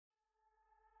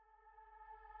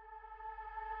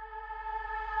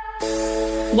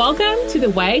Welcome to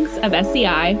the Wags of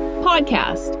SCI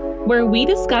podcast, where we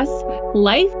discuss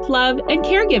life, love, and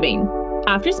caregiving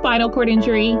after spinal cord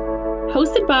injury,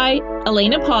 hosted by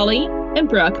Elena Polly and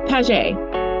Brooke Paget.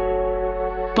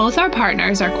 Both our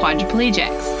partners are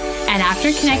quadriplegics, and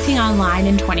after connecting online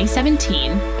in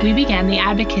 2017, we began the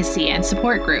advocacy and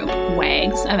support group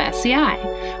WAGS of SCI,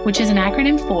 which is an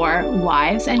acronym for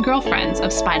Wives and Girlfriends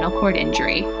of Spinal Cord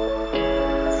Injury.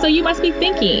 So you must be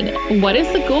thinking, what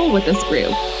is the goal with this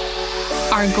group?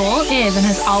 Our goal is and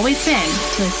has always been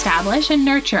to establish and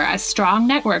nurture a strong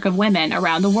network of women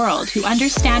around the world who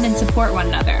understand and support one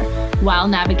another while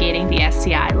navigating the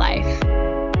SCI life.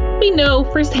 We know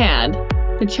firsthand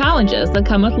the challenges that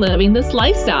come with living this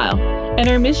lifestyle, and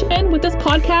our mission with this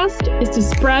podcast is to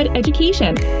spread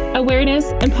education,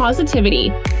 awareness, and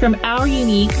positivity from our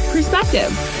unique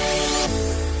perspective.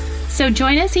 So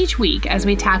join us each week as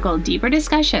we tackle deeper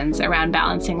discussions around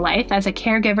balancing life as a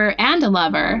caregiver and a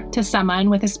lover to someone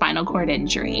with a spinal cord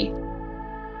injury.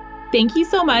 Thank you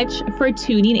so much for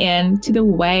tuning in to the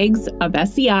Wags of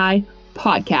SCI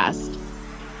podcast.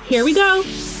 Here we go.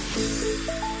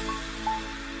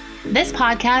 This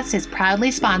podcast is proudly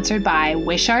sponsored by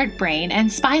Wishart Brain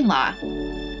and Spine Law.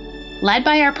 Led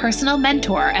by our personal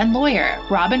mentor and lawyer,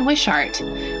 Robin Wishart,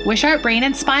 Wishart Brain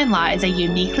and Spine Law is a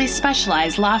uniquely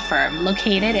specialized law firm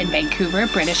located in Vancouver,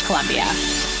 British Columbia.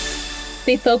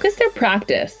 They focus their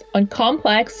practice on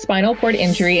complex spinal cord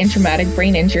injury and traumatic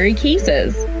brain injury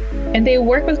cases, and they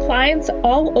work with clients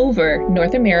all over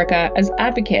North America as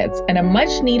advocates and a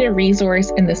much-needed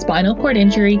resource in the spinal cord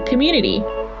injury community.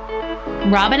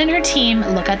 Robin and her team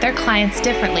look at their clients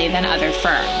differently than other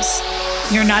firms.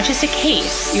 You're not just a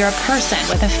case, you're a person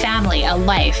with a family, a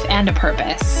life, and a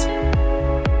purpose.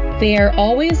 They are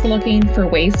always looking for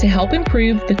ways to help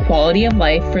improve the quality of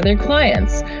life for their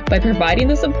clients by providing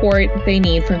the support they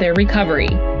need for their recovery,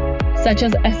 such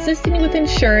as assisting with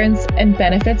insurance and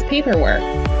benefits paperwork,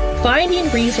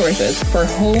 finding resources for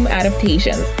home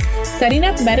adaptations, setting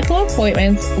up medical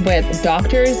appointments with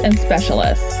doctors and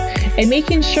specialists, and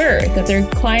making sure that their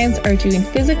clients are doing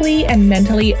physically and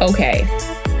mentally okay.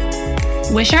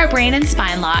 Wishart Brain and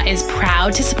Spine Law is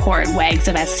proud to support WAGS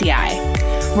of SCI.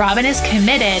 Robin is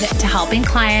committed to helping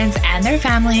clients and their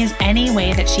families any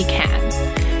way that she can,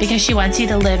 because she wants you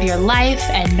to live your life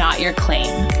and not your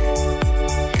claim.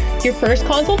 Your first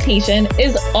consultation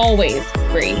is always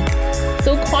free.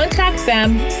 So contact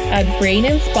them at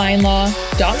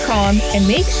brainandspinelaw.com and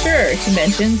make sure to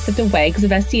mention that the WAGS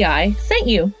of SCI sent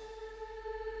you.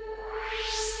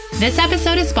 This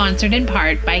episode is sponsored in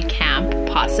part by Camp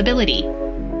Possibility.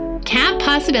 Camp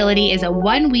Possibility is a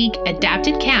one-week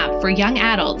adapted camp for young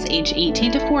adults aged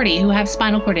 18 to 40 who have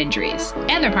spinal cord injuries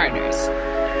and their partners.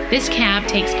 This camp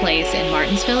takes place in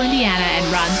Martinsville, Indiana,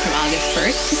 and runs from August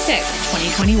 1st to 6th,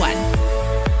 2021.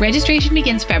 Registration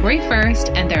begins February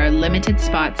 1st, and there are limited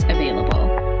spots available.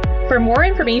 For more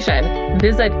information,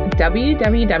 visit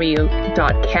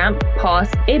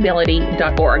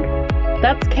www.camppossability.org.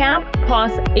 That's Camp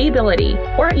Possibility,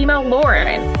 or email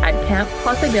Lauren at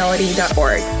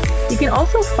camppossibility.org. You can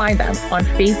also find them on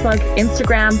Facebook,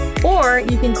 Instagram, or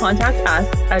you can contact us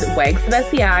at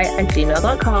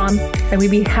wagsofsci@gmail.com, and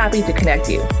we'd be happy to connect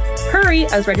you. Hurry,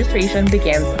 as registration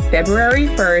begins February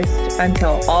 1st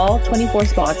until all 24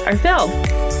 spots are filled.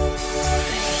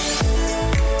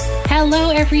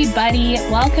 Hello, everybody.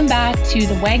 Welcome back to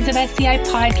the WAGS of SCI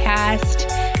podcast.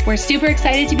 We're super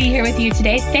excited to be here with you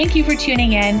today. Thank you for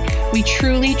tuning in. We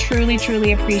truly, truly,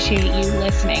 truly appreciate you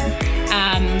listening.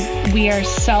 We are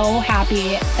so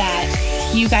happy that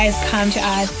you guys come to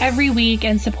us every week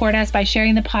and support us by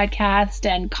sharing the podcast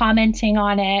and commenting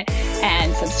on it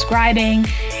and subscribing.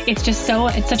 It's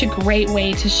such a great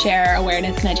way to share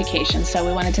awareness and education. So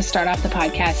we wanted to start off the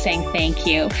podcast saying thank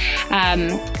you.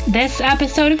 This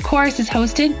episode, of course, is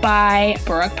hosted by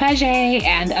Brooke Paget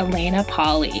and Elena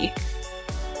Polly.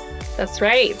 That's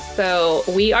right. So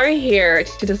we are here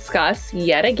to discuss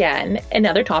yet again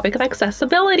another topic of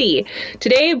accessibility.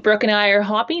 Today, Brooke and I are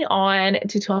hopping on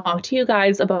to talk to you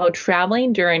guys about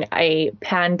traveling during a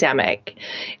pandemic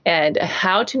and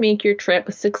how to make your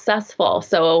trip successful.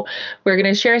 So we're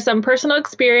going to share some personal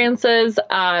experiences.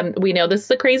 We know this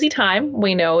is a crazy time.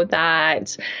 We know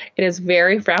that it is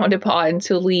very frowned upon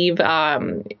to leave,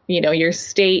 your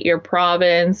state, your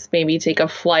province, maybe take a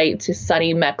flight to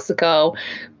sunny Mexico.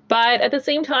 But at the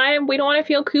same time, we don't want to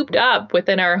feel cooped up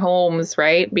within our homes,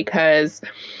 right? Because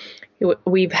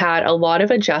we've had a lot of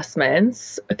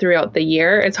adjustments throughout the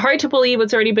year. It's hard to believe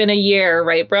it's already been a year,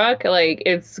 right, Brooke? Like,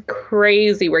 it's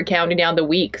crazy. We're counting down the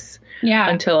weeks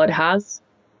until it has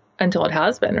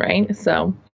been, right?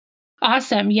 So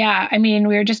Awesome. Yeah. I mean,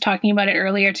 we were just talking about it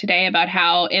earlier today about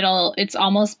how it's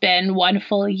almost been one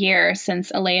full year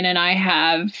since Elaine and I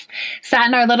have sat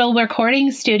in our little recording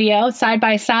studio side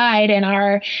by side in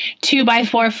our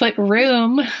 2x4 foot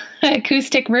room,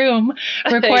 acoustic room,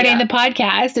 recording the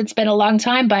podcast. It's been a long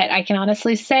time, but I can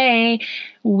honestly say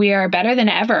we are better than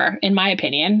ever, in my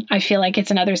opinion. I feel like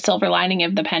it's another silver lining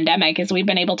of the pandemic is we've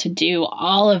been able to do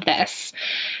all of this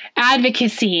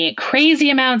advocacy, crazy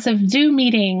amounts of Zoom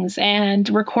meetings and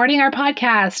recording our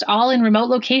podcast all in remote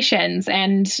locations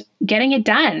and getting it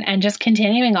done and just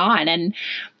continuing on. And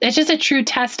it's just a true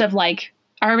test of like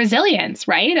our resilience,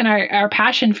 right? And our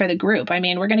passion for the group. I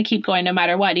mean, we're going to keep going no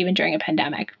matter what, even during a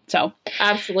pandemic. So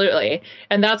absolutely.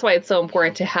 And that's why it's so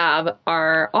important to have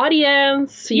our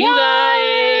audience, you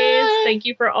guys. Thank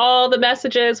you for all the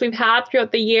messages we've had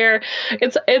throughout the year.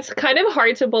 It's kind of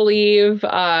hard to believe,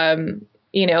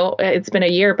 it's been a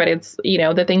year, but it's,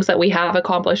 the things that we have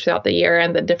accomplished throughout the year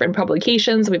and the different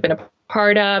publications we've been a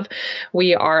part of.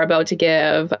 We are about to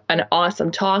give an awesome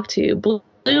talk to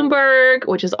Bloomberg,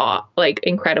 which is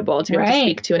incredible to be able to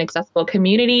speak to an accessible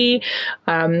community.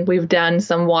 We've done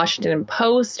some Washington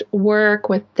Post work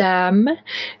with them.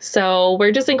 So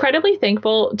we're just incredibly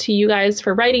thankful to you guys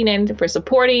for writing in, for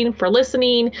supporting, for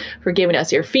listening, for giving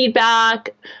us your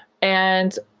feedback.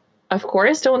 And of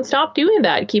course, don't stop doing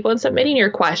that. Keep on submitting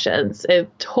your questions. It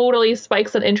totally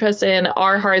spikes an interest in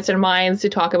our hearts and minds to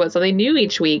talk about something new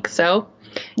each week. So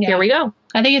here we go.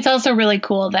 I think it's also really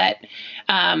cool that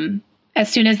as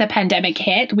soon as the pandemic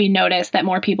hit, we noticed that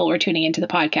more people were tuning into the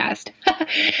podcast.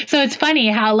 So it's funny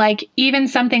how even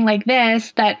something like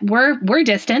this, that we're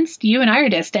distanced, you and I are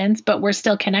distanced, but we're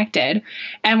still connected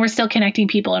and we're still connecting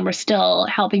people and we're still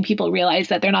helping people realize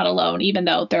that they're not alone, even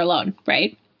though they're alone.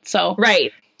 Right. So.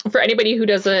 Right. For anybody who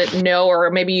doesn't know, or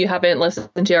maybe you haven't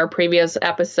listened to our previous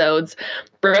episodes,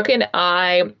 Brooke and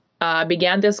I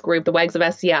began this group, the Wags of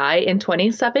SCI, in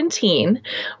 2017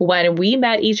 when we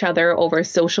met each other over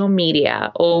social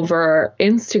media, over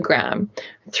Instagram,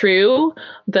 through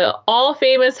the all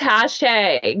famous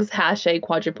hashtags, hashtag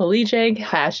quadriplegic,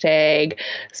 hashtag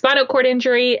spinal cord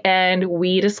injury. And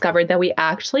we discovered that we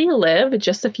actually live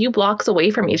just a few blocks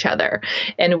away from each other.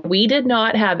 And we did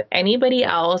not have anybody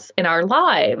else in our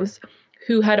lives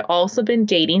who had also been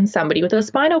dating somebody with a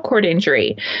spinal cord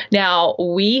injury. Now,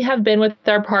 we have been with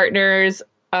our partners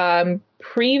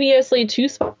previously to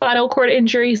spinal cord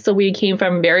injury, so we came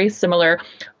from very similar,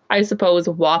 I suppose,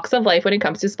 walks of life when it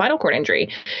comes to spinal cord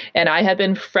injury. And I had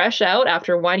been fresh out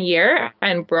after 1 year,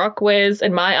 and Brooke was,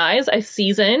 in my eyes, a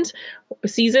seasoned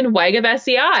wag of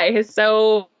SCI.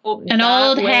 So an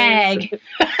old hag.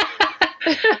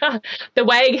 The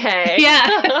wag hag.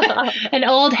 Yeah. An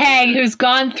old hag who's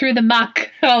gone through the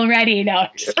muck already. No,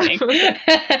 just kidding.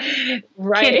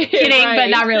 Right. Kidding, right. But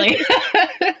not really.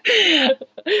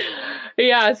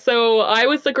 Yeah. So I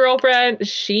was the girlfriend.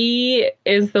 She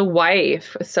is the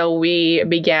wife. So we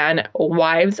began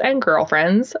Wives and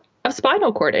Girlfriends of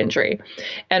Spinal Cord Injury.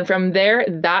 And from there,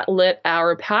 that lit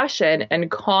our passion and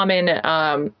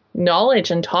common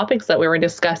knowledge and topics that we were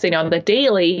discussing on the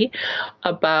daily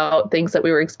about things that we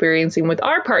were experiencing with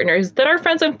our partners that our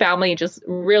friends and family just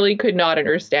really could not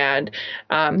understand,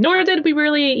 nor did we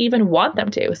really even want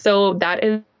them to. So that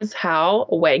is how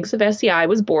Wags of SCI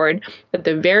was born at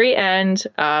the very end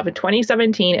of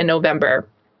 2017 in November.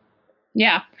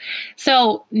 Yeah.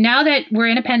 So now that we're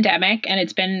in a pandemic and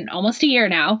it's been almost a year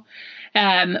now,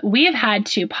 we have had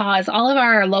to pause all of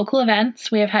our local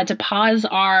events. We have had to pause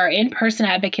our in-person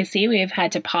advocacy. We have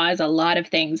had to pause a lot of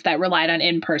things that relied on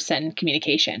in-person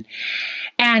communication.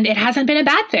 And it hasn't been a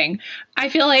bad thing. I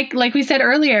feel like we said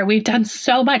earlier, we've done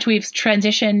so much. We've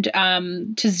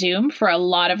transitioned to Zoom for a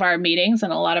lot of our meetings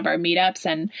and a lot of our meetups.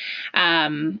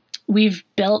 And we've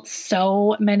built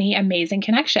so many amazing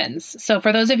connections. So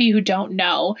for those of you who don't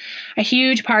know, a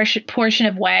huge portion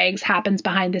of WAGs happens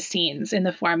behind the scenes in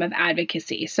the form of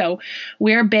advocacy. So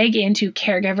we're big into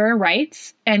caregiver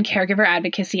rights and caregiver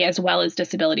advocacy as well as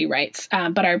disability rights.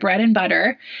 But our bread and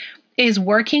butter is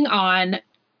working on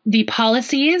the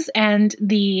policies and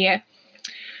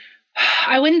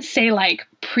I wouldn't say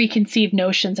preconceived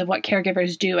notions of what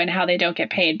caregivers do and how they don't get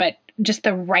paid, but just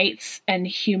the rights and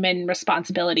human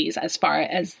responsibilities as far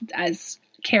as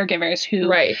caregivers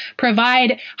who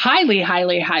provide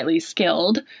highly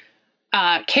skilled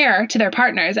care to their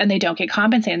partners, and they don't get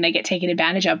compensated and they get taken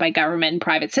advantage of by government and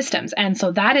private systems. And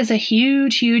so that is a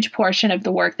huge portion of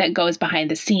the work that goes behind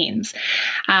the scenes.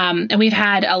 And we've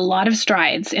had a lot of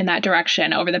strides in that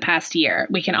direction over the past year.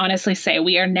 We can honestly say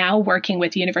we are now working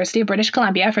with the University of British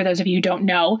Columbia, for those of you who don't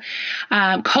know,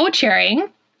 co-chairing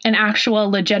an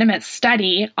actual legitimate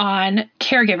study on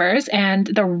caregivers and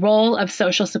the role of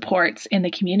social supports in the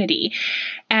community.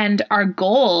 And our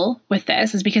goal with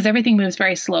this is because everything moves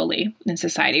very slowly in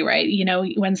society, right? You know,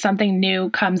 when something new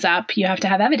comes up, you have to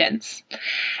have evidence.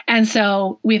 And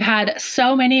so we've had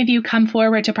so many of you come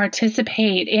forward to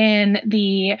participate in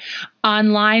the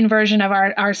online version of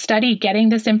our study, getting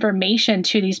this information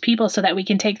to these people so that we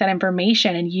can take that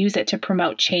information and use it to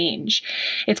promote change.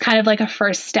 It's kind of like a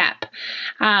first step.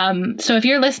 So if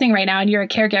you're listening right now and you're a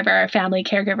caregiver, a family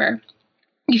caregiver,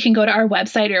 you can go to our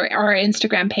website or our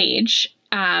Instagram page,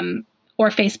 or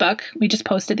Facebook. We just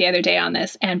posted the other day on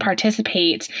this, and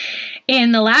participate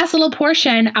in the last little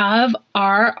portion of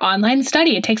our online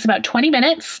study. It takes about 20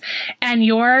 minutes, and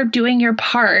you're doing your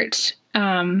part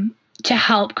to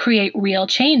help create real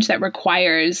change that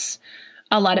requires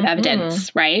a lot of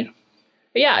evidence, right?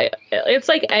 Yeah, it's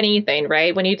like anything,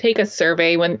 right? When you take a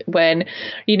survey, when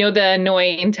you know the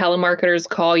annoying telemarketers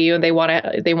call you and they want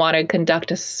to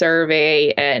conduct a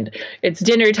survey, and it's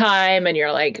dinner time and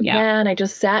you're like, man, I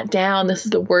just sat down. This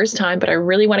is the worst time, but I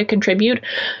really want to contribute.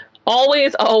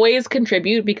 Always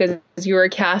contribute, because you are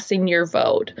casting your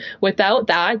vote. Without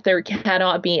that, there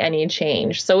cannot be any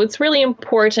change. So it's really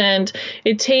important.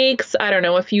 It takes, I don't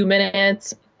know, a few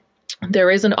minutes.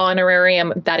 There is an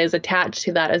honorarium that is attached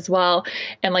to that as well.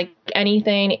 And like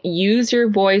anything, use your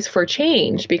voice for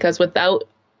change, because without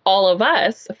all of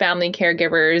us, family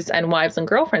caregivers and wives and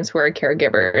girlfriends who are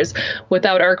caregivers,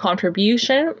 without our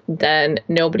contribution, then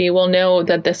nobody will know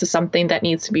that this is something that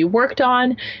needs to be worked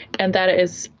on, and that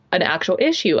is an actual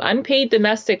issue. Unpaid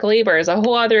domestic labor is a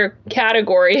whole other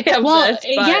category of this.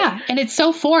 Yeah. And it's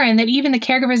so foreign that even the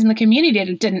caregivers in the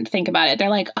community didn't think about it. They're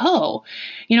like, oh,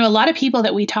 you know, a lot of people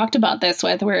that we talked about this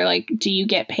with were like, do you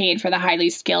get paid for the highly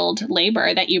skilled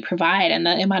labor that you provide and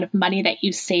the amount of money that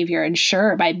you save your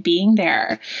insurer by being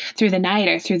there through the night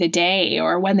or through the day,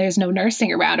 or when there's no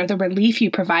nursing around, or the relief you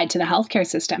provide to the healthcare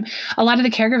system? A lot of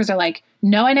the caregivers are like,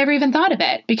 no, I never even thought of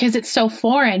it, because it's so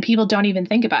foreign. People don't even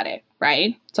think about it.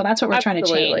 Right. So that's what we're trying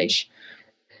to change.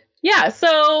 Yeah.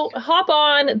 So hop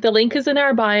on. The link is in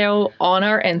our bio on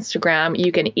our Instagram.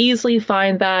 You can easily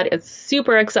find that. It's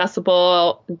super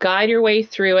accessible. Guide your way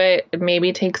through it. It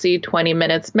maybe takes you 20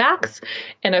 minutes max.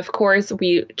 And of course,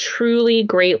 we truly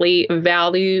greatly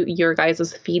value your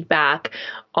guys' feedback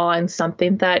on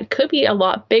something that could be a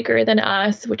lot bigger than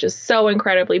us, which is so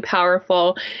incredibly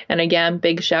powerful. And again,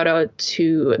 big shout out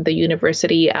to the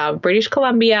University of British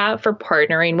Columbia for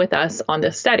partnering with us on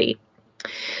this study.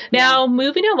 Now,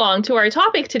 moving along to our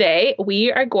topic today,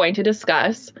 we are going to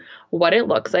discuss what it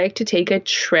looks like to take a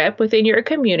trip within your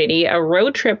community, a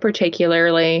road trip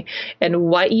particularly, and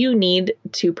what you need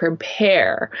to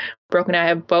prepare. Brooke and I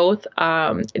have both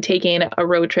taken a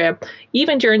road trip,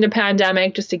 even during the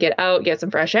pandemic, just to get out, get some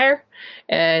fresh air.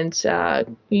 And,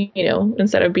 you know,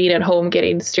 instead of being at home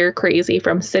getting stir crazy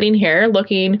from sitting here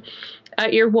looking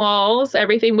at your walls,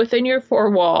 everything within your four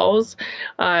walls,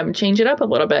 change it up a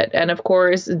little bit. And of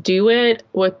course, do it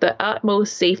with the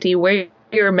utmost safety. Wear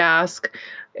your mask.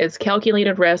 It's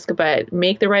calculated risk, but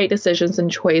make the right decisions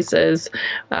and choices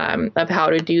of how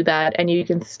to do that. And you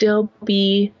can still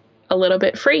be a little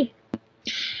bit free.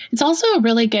 It's also a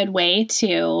really good way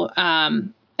to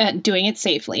doing it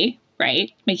safely,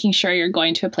 right? Making sure you're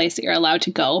going to a place that you're allowed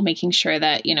to go, making sure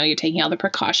that, you know, you're taking all the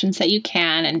precautions that you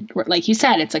can. And like you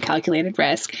said, it's a calculated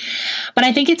risk. But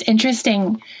I think it's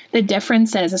interesting, the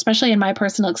differences, especially in my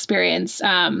personal experience,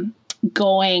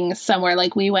 going somewhere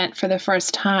like we went for the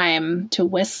first time to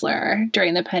Whistler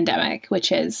during the pandemic,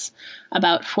 which is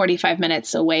about 45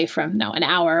 minutes away from, an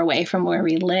hour away from where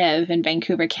we live in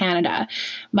Vancouver, Canada.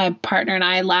 My partner and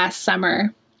I last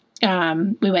summer,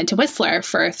 we went to Whistler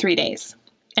for 3 days.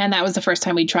 And that was the first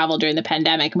time we traveled during the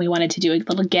pandemic. And we wanted to do a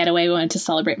little getaway. We wanted to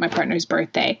celebrate my partner's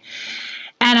birthday.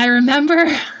 And I remember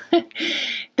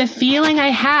the feeling I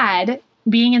had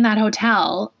being in that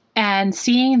hotel and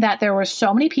seeing that there were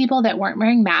so many people that weren't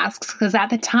wearing masks, because at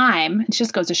the time, it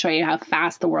just goes to show you how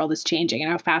fast the world is changing and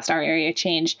how fast our area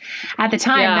changed. At the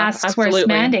time, masks were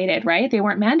mandated, right? They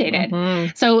weren't mandated.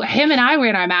 Mm-hmm. So him and I were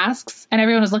in our masks and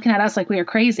everyone was looking at us like we were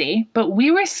crazy, but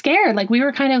we were scared. Like we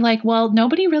were kind of like, well,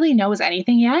 nobody really knows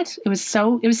anything yet. It was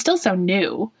still so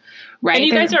new. Right. And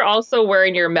you guys are also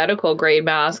wearing your medical grade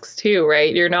masks too,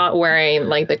 right? You're not wearing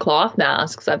like the cloth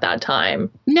masks at that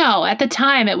time. No, at the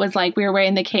time it was like we were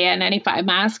wearing the KN95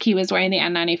 mask. He was wearing the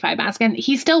N95 mask, and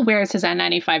he still wears his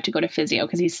N95 to go to physio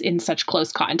because he's in such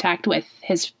close contact with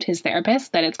his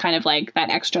therapist that it's kind of like that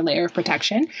extra layer of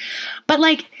protection. But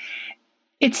like,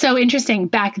 it's so interesting.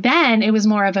 Back then it was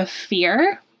more of a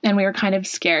fear, and we were kind of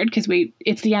scared because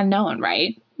it's the unknown,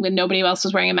 right? when nobody else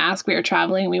was wearing a mask, we were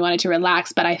traveling and we wanted to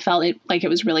relax, but I felt it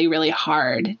was really, really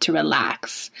hard to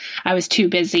relax. I was too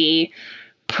busy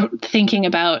thinking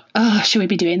about, oh, should we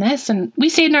be doing this? And we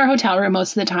stayed in our hotel room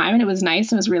most of the time, and it was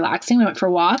nice. It was relaxing. We went for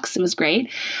walks. It was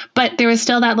great. But there was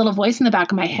still that little voice in the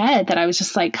back of my head that I was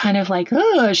just like, kind of like,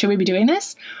 oh, should we be doing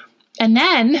this? And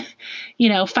then,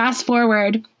 fast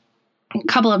forward a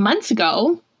couple of months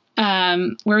ago,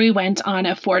 where we went on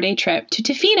a 4-day trip to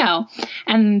Tofino.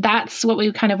 And that's what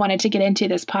we kind of wanted to get into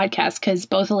this podcast, because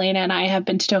both Elena and I have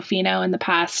been to Tofino in the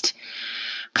past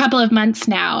couple of months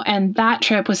now. And that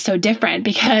trip was so different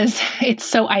because it's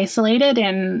so isolated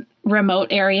in remote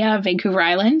area of Vancouver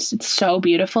Island. It's so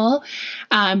beautiful.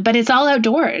 But it's all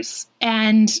outdoors.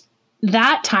 And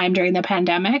that time during the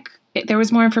pandemic, there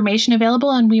was more information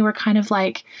available, and we were kind of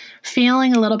like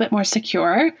feeling a little bit more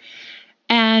secure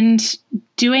and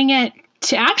doing it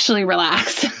to actually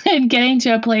relax and getting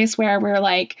to a place where we're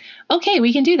like, okay,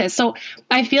 we can do this. So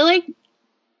I feel like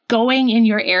going in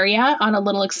your area on a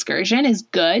little excursion is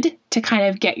good to kind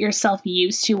of get yourself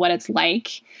used to what it's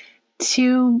like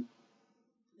to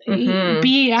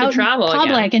be out in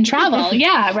public and travel.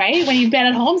 Yeah. Right. When you've been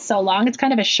at home so long, it's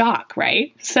kind of a shock.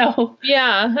 Right. So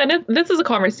yeah. And this is a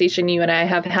conversation you and I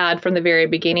have had from the very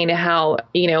beginning, how,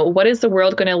 what is the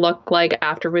world going to look like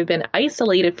after we've been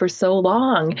isolated for so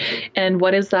long? And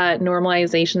what is that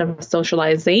normalization of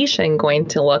socialization going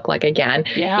to look like again?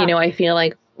 Yeah. I feel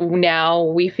like now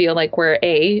we feel like we're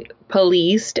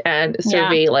policed and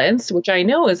surveillance, which I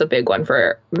know is a big one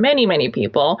for many, many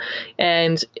people.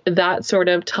 And that sort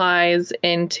of ties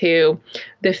into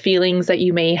the feelings that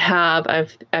you may have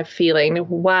of feeling,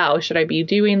 wow, should I be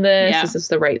doing this? Yeah. Is this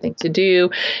the right thing to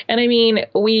do? And I mean,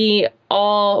 we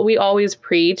always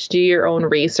preach, do your own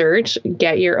research,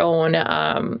 get your own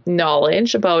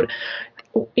knowledge about,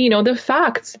 the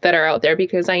facts that are out there,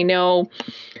 because I know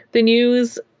the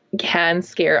news can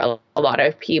scare a lot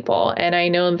of people. And I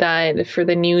know that for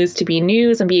the news to be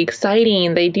news and be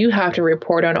exciting, they do have to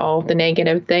report on all of the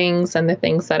negative things and the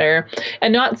things that are,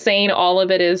 and not saying all of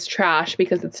it is trash,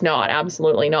 because it's not,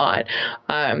 absolutely not.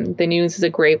 The news is a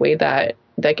great way that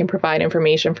can provide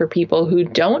information for people who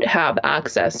don't have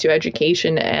access to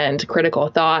education and critical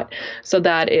thought. So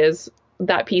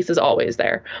that piece is always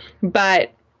there.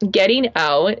 But getting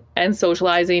out and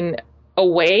socializing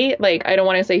away, like, I don't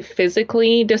want to say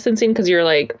physically distancing, because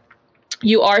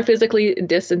you are physically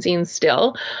distancing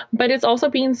still, but it's also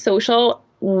being social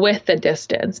with the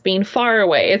distance, being far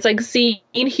away. It's like seeing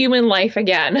human life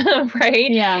again, right?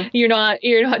 Yeah. You're not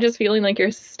just feeling like you're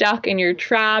stuck and you're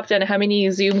trapped and how many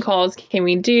Zoom calls can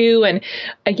we do? And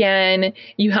again,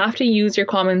 you have to use your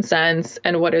common sense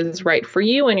and what is right for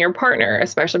you and your partner,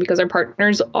 especially because our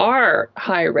partners are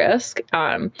high risk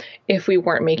if we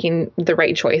weren't making the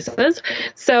right choices.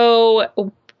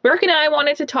 So Brooke and I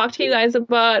wanted to talk to you guys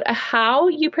about how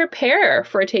you prepare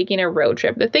for taking a road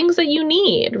trip, the things that you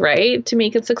need, right, to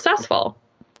make it successful.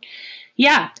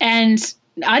 Yeah. And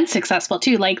unsuccessful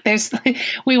too. Like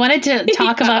we wanted to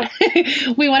talk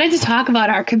about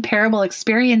our comparable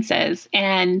experiences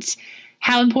and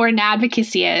how important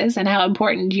advocacy is and how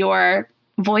important your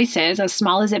voice is, as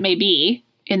small as it may be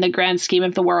in the grand scheme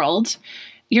of the world.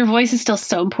 Your voice is still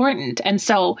so important. And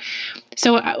so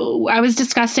I was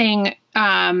discussing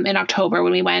in October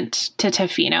when we went to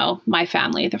Tofino, my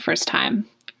family, the first time.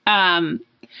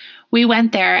 We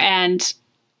went there, and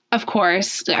of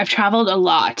course, I've traveled a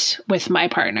lot with my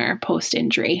partner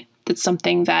post-injury. That's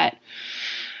something that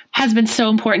has been so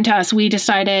important to us. We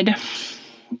decided,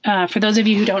 for those of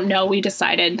you who don't know, we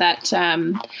decided that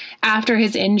after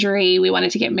his injury, we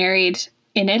wanted to get married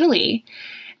in Italy.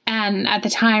 And at the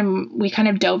time, we kind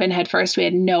of dove in head first. We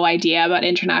had no idea about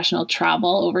international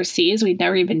travel overseas. We'd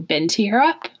never even been to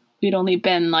Europe. We'd only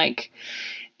been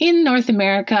in North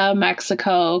America,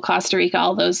 Mexico, Costa Rica,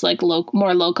 all those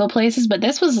more local places. But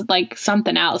this was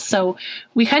something else. So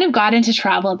we kind of got into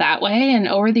travel that way. And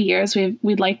over the years,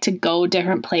 we'd like to go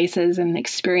different places and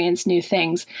experience new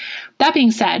things. That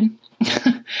being said,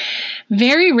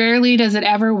 very rarely does it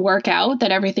ever work out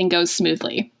that everything goes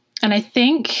smoothly. And I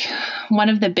think one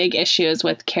of the big issues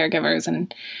with caregivers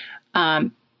and,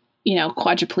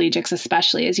 quadriplegics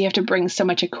especially, is you have to bring so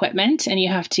much equipment and you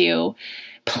have to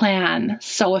plan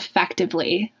so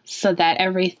effectively so that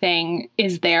everything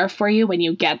is there for you when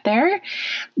you get there,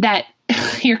 that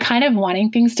you're kind of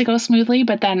wanting things to go smoothly.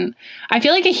 But then I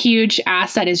feel like a huge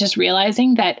asset is just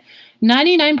realizing that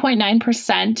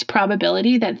 99.9%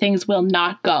 probability that things will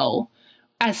not go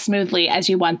as smoothly as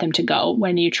you want them to go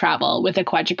when you travel with a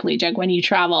quadriplegic, when you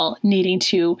travel needing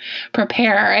to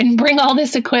prepare and bring all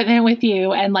this equipment with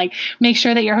you and make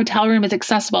sure that your hotel room is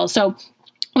accessible. So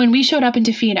when we showed up in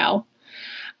Tofino,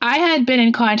 I had been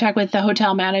in contact with the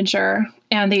hotel manager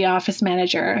and the office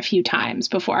manager a few times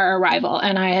before our arrival.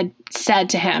 And I had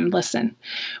said to him, listen,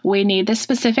 we need this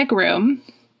specific room.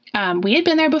 We had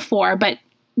been there before, but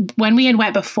when we had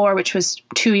went before, which was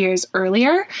 2 years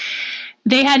earlier,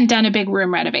 they hadn't done a big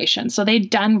room renovation. So they'd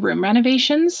done room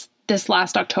renovations this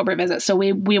last October visit. So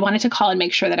we wanted to call and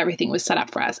make sure that everything was set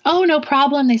up for us. Oh, no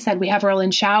problem. They said, we have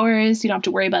roll-in showers. You don't have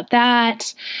to worry about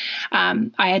that. I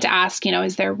had to ask,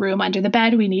 is there room under the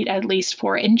bed? We need at least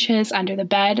 4 inches under the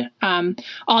bed.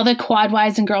 All the quad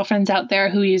wives and girlfriends out there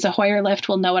who use a Hoyer lift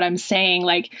will know what I'm saying.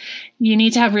 Like, you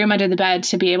need to have room under the bed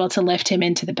to be able to lift him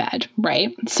into the bed,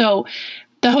 right? So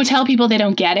the hotel people, they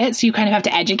don't get it. So you kind of have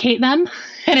to educate them.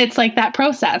 And it's like that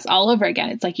process all over again.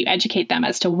 It's like you educate them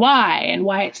as to why and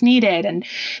why it's needed. And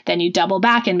then you double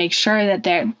back and make sure that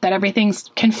that everything's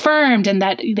confirmed and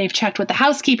that they've checked with the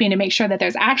housekeeping to make sure that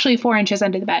there's actually 4 inches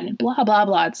under the bed and blah, blah,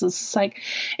 blah. It's this like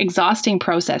exhausting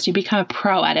process. You become a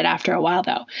pro at it after a while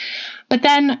though. But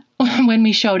then when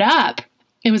we showed up,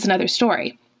 it was another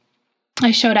story. I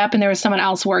showed up and there was someone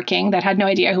else working that had no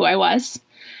idea who I was.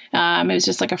 It was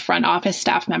just like a front office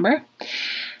staff member.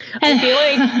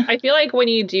 I feel like when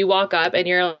you do walk up and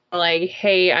you're like,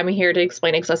 hey, I'm here to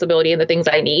explain accessibility and the things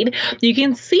I need, you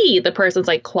can see the person's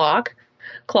like clocks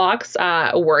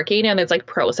working and it's like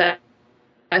processing.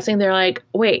 They're like,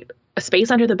 wait, a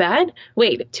space under the bed?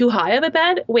 Wait, too high of a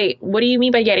bed? Wait, what do you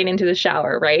mean by getting into the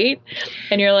shower, right?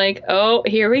 And you're like, oh,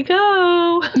 here we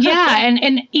go. Yeah.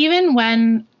 And even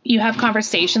when you have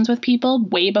conversations with people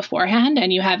way beforehand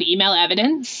and you have email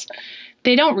evidence,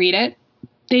 they don't read it.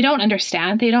 They don't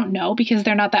understand. They don't know because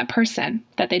they're not that person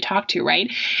that they talk to,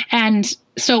 right? And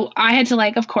so I had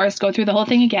to of course, go through the whole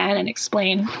thing again and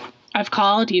explain, I've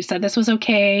called, you said this was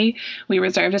okay. We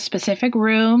reserved a specific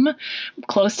room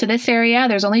close to this area.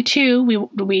 There's only 2.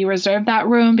 We reserved that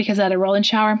room because it had a roll-in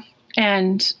shower.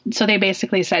 And so they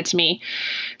basically said to me,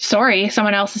 sorry,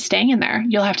 someone else is staying in there.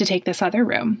 You'll have to take this other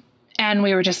room. And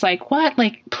we were just like, what?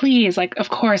 Like, please. Like, of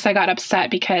course I got upset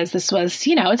because this was,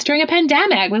 it's during a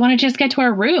pandemic. We want to just get to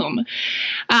our room.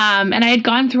 And I had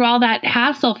gone through all that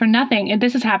hassle for nothing. And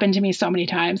this has happened to me so many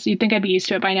times. You'd think I'd be used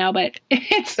to it by now, but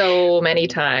it's so many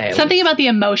times. Something about the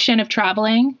emotion of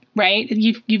traveling, right?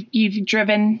 You've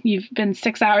been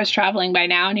 6 hours traveling by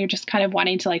now and you're just kind of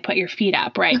wanting to put your feet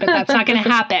up, right? But that's not going to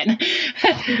happen.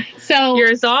 So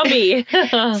you're a zombie.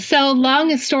 So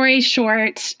long story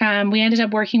short, we ended up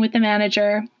working with the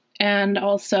manager and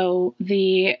also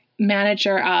the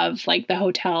manager of the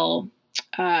hotel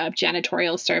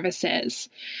janitorial services,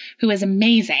 who is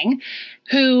amazing,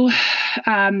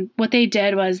 what they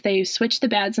did was they switched the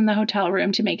beds in the hotel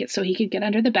room to make it so he could get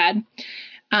under the bed.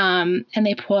 And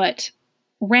they put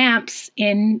ramps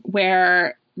in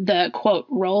where the quote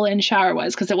roll-in shower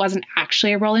was, because it wasn't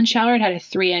actually a roll-in shower. It had a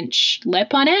 3-inch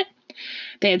lip on it.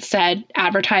 They had said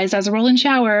advertised as a roll-in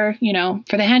shower,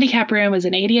 for the handicap room as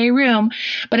an ADA room,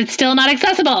 but it's still not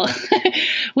accessible,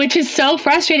 which is so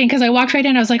frustrating because I walked right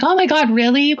in. I was like, oh my God,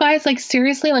 really, you guys?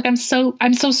 Seriously? I'm so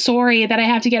sorry that I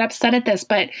have to get upset at this,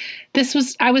 but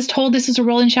I was told this is a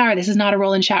roll-in shower. This is not a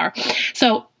roll-in shower.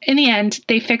 So in the end,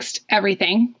 they fixed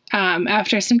everything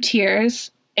after some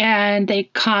tears, and they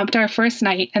comped our first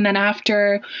night. And then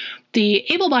after the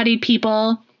able-bodied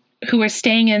people who were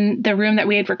staying in the room that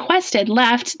we had requested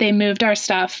left, they moved our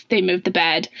stuff, they moved the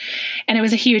bed, and it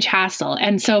was a huge hassle.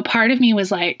 And so part of me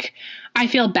was like, I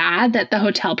feel bad that the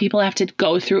hotel people have to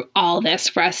go through all this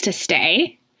for us to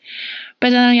stay.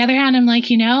 But then on the other hand, I'm like,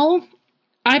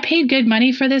 I paid good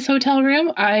money for this hotel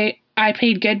room. I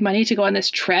paid good money to go on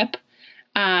this trip.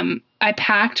 I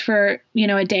packed for,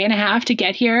 a day and a half to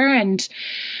get here, and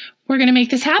we're going to make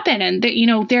this happen. And you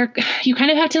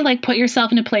kind of have to put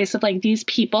yourself in a place of these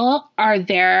people are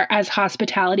there as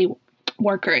hospitality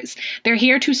workers. They're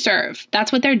here to serve.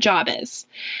 That's what their job is.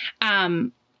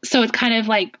 So it kind of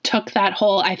took that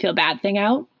whole I feel bad thing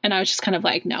out. And I was just kind of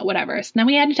no, whatever. So then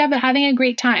we ended up having a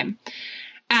great time.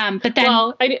 But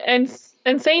then,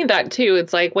 and saying that too,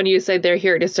 it's when you say they're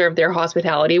here to serve their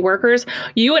hospitality workers,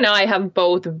 you and I have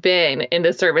both been in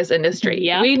the service industry.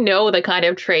 Yeah. We know the kind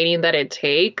of training that it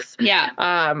takes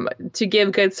to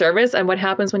give good service and what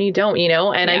happens when you don't,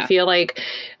 and I feel like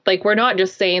we're not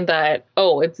just saying that,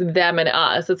 oh, it's them and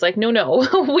us. It's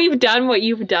no, we've done what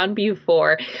you've done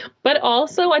before. But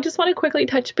also, I just want to quickly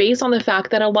touch base on the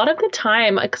fact that a lot of the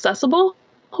time accessible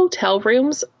hotel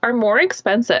rooms are more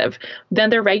expensive than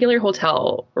their regular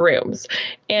hotel rooms.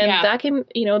 And that can,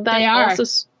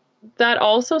 that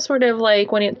also sort of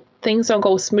when things don't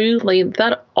go smoothly,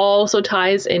 that also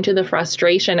ties into the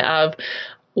frustration of,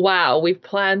 wow, we've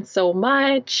planned so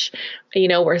much,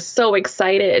 we're so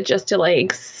excited just to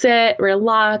sit,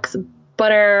 relax,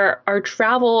 but our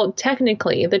travel,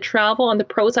 technically, the travel and the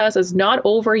process is not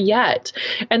over yet.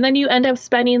 And then you end up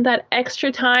spending that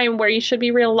extra time where you should be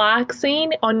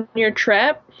relaxing on your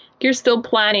trip. You're still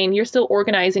planning, you're still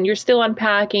organizing, you're still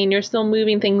unpacking, you're still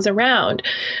moving things around,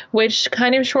 which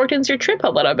kind of shortens your trip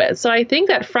a little bit. So I think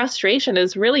that frustration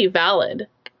is really valid.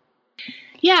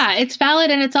 Yeah, it's valid.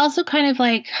 And it's also kind of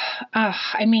like,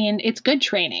 I mean, it's good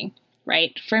training,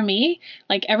 right? For me,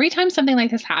 like every time something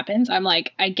like this happens, I'm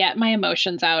like, I get my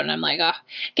emotions out and I'm like, oh,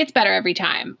 it gets better every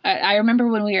time. I remember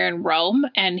when we were in Rome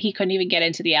and he couldn't even get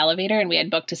into the elevator and we had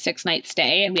booked a 6-night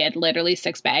stay and we had literally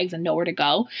 6 bags and nowhere to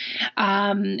go.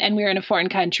 And we were in a foreign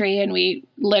country and we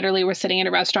literally were sitting in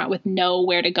a restaurant with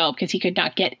nowhere to go because he could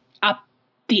not get up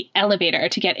the elevator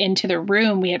to get into the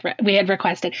room we had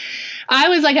requested. I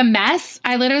was like a mess.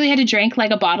 I literally had to drink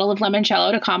like a bottle of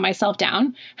limoncello to calm myself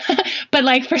down. But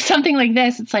like for something like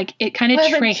this, it's like it kind of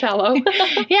limoncello.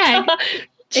 Yeah,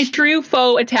 it's true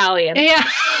faux Italian. Yeah,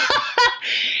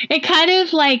 it kind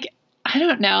of like, I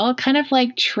don't know, kind of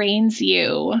like trains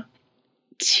you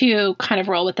to kind of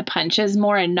roll with the punches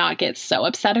more and not get so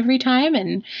upset every time.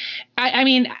 And I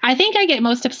mean, I think I get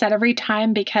most upset every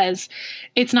time because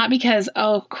it's not because,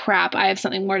 oh crap, I have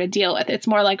something more to deal with. It's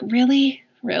more like, really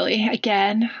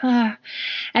again. And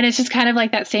it's just kind of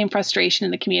like that same frustration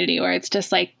in the community where it's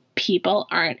just like, people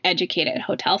aren't educated.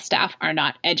 Hotel staff are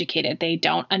not educated. They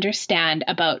don't understand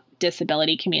about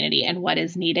disability community and what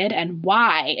is needed and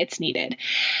why it's needed.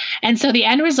 And so the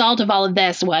end result of all of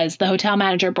this was the hotel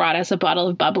manager brought us a bottle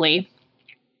of bubbly.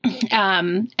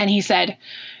 And he said,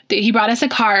 he brought us a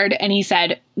card and he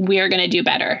said, we are going to do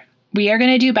better. We are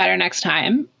going to do better next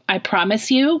time. I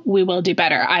promise you, we will do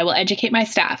better. I will educate my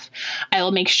staff. I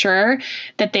will make sure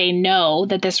that they know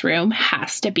that this room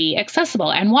has to be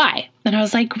accessible and why. And I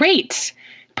was like, great,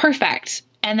 perfect.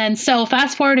 And then so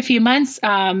fast forward a few months,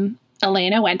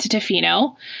 Elena went to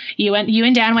Tofino. You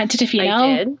and Dan went to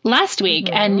Tofino last week,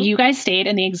 and you guys stayed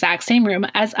in the exact same room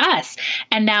as us.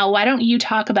 And now why don't you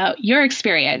talk about your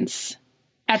experience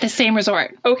at the same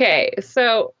resort? Okay,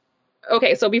 so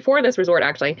before this resort,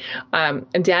 actually,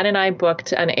 Dan and I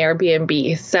booked an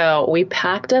Airbnb. So we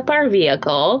packed up our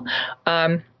vehicle.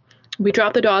 We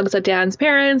dropped the dogs at Dan's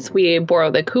parents. We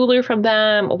borrowed the cooler from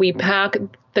them. We packed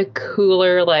the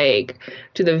cooler like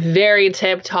to the very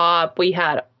tip top. We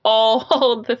had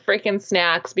all the freaking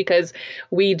snacks because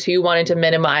we too wanted to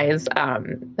minimize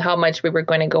how much we were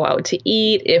going to go out to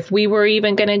eat. If we were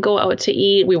even going to go out to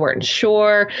eat, we weren't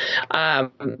sure.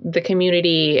 The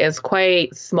community is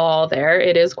quite small there.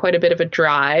 It is quite a bit of a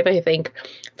drive. I think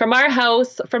from our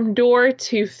house, from door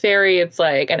to ferry, it's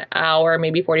like an hour,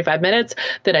 maybe 45 minutes,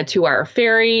 then a 2-hour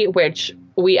ferry, which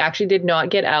we actually did not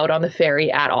get out on the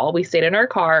ferry at all. We stayed in our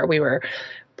car. We were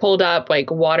pulled up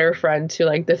like waterfront to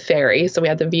like the ferry. So we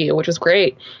had the view, which was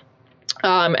great.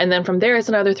 And then from there, it's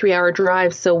another 3-hour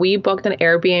drive. So we booked an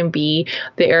Airbnb.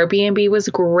 The Airbnb was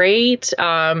great.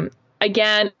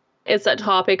 Again, it's that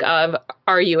topic of,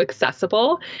 are you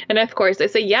accessible? And of course I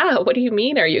say, yeah, what do you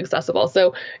mean? Are you accessible?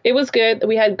 So it was good.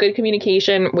 We had good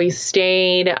communication. We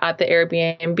stayed at the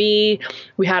Airbnb.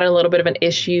 We had a little bit of an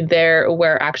issue there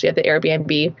where actually at the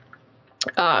Airbnb,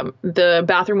 the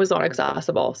bathroom was not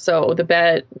accessible. So the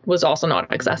bed was also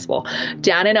not accessible.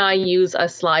 Dan and I use a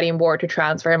sliding board to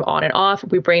transfer him on and off.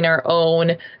 We bring our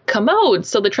own commode.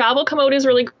 So the travel commode is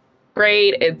really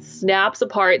great. It snaps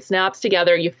apart, snaps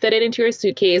together. You fit it into your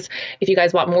suitcase. If you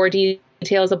guys want more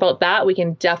details about that, we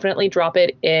can definitely drop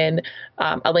it in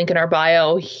a link in our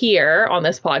bio here on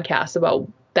this podcast about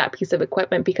that piece of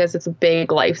equipment because it's a big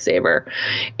lifesaver.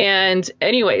 And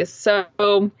anyways,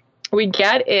 so we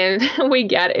get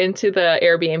into the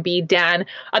Airbnb. Dan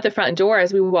at the front door,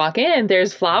 as we walk in,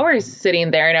 there's flowers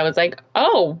sitting there. And I was like,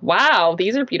 oh, wow,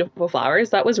 these are beautiful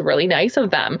flowers. That was really nice of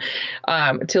them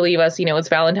to leave us, it's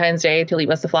Valentine's Day, to leave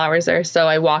us the flowers there. So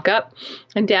I walk up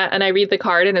and I read the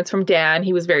card and it's from Dan.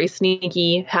 He was very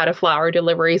sneaky, had a flower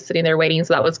delivery sitting there waiting.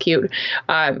 So that was cute.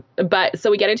 But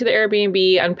so we get into the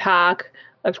Airbnb, unpack.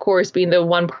 Of course, being the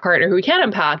one partner who can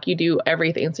unpack, you do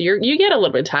everything. So you get a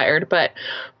little bit tired, but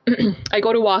I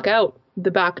go to walk out the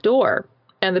back door,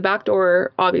 and the back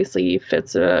door obviously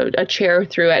fits a chair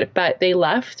through it, but they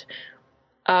left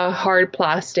a hard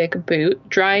plastic boot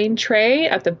drying tray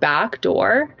at the back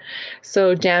door.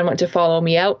 So Dan went to follow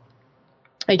me out.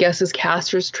 I guess his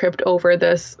casters tripped over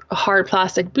this hard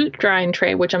plastic boot drying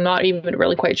tray, which I'm not even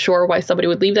really quite sure why somebody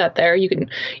would leave that there. Even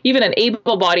an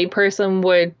able-bodied person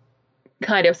would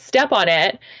kind of step on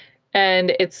it,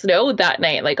 and it snowed that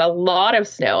night, like a lot of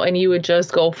snow, and you would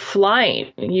just go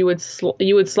flying. You would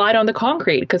slide on the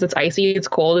concrete because it's icy, it's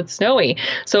cold, it's snowy.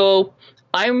 So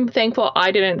I'm thankful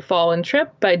I didn't fall and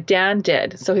trip, but Dan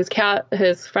did. So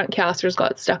his front casters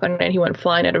got stuck on it and he went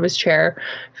flying out of his chair,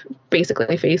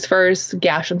 basically face first,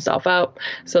 gashed himself up.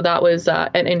 So that was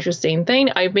an interesting thing.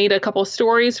 I've made a couple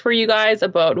stories for you guys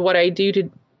about what I do to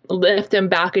lift him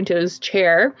back into his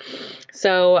chair.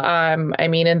 So, I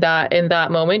mean, in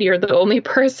that moment, you're the only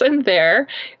person there.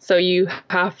 So you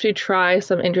have to try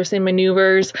some interesting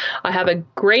maneuvers. I have a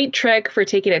great trick for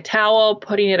taking a towel,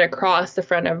 putting it across the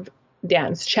front of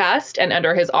Dan's chest and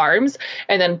under his arms,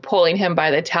 and then pulling him by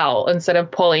the towel instead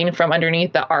of pulling from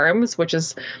underneath the arms, which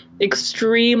is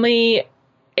extremely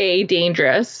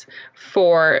dangerous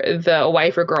for the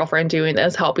wife or girlfriend doing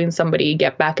this, helping somebody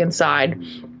get back inside.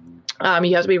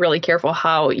 You have to be really careful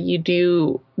how you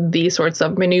do these sorts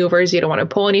of maneuvers. You don't want to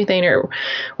pull anything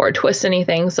or twist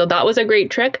anything. So that was a great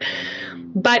trick.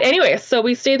 But anyway, so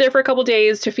we stayed there for a couple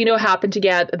days. Tofino happened to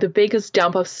get the biggest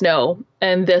dump of snow.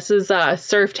 And this is a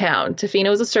surf town.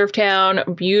 Tofino is a surf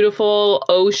town, beautiful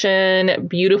ocean,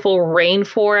 beautiful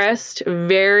rainforest,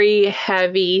 very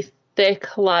heavy,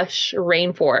 thick, lush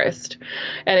rainforest.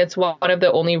 And it's one of the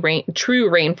only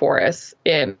true rainforests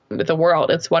in the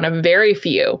world. It's one of very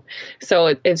few.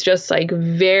 So it's just like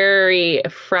very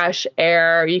fresh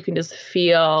air. You just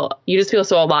feel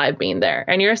so alive being there.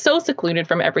 And you're so secluded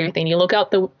from everything. You look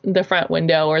out the front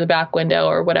window or the back window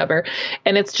or whatever,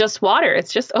 and it's just water.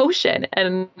 It's just ocean.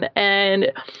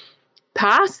 And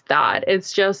past that,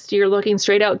 it's just, you're looking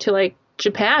straight out to like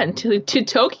Japan, to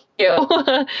Tokyo.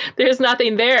 There's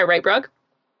nothing there, right, Brooke?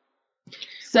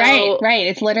 So, right.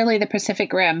 It's literally the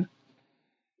Pacific Rim.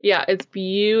 Yeah, it's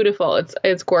beautiful.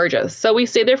 It's gorgeous. So we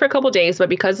stayed there for a couple of days, but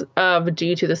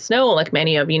due to the snow, like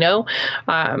many of you know,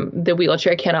 the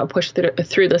wheelchair cannot push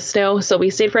through the snow. So we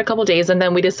stayed for a couple of days, and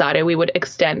then we decided we would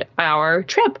extend our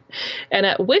trip. And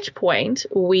at which point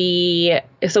we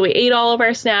ate all of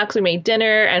our snacks. We made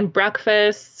dinner and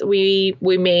breakfast. We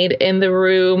made in the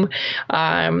room,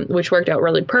 which worked out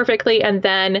really perfectly. And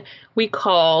then we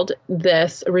called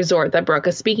this resort that Brooke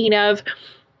is speaking of,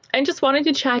 and just wanted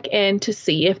to check in to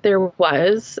see if there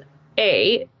was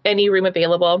A, any room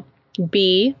available,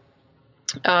 B,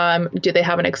 do they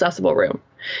have an accessible room?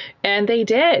 And they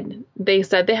did. They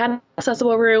said they had an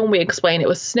accessible room. We explained it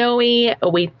was snowy.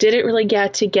 We didn't really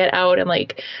get out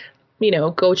and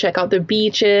go check out the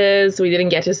beaches. We didn't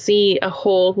get to see a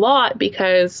whole lot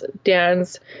because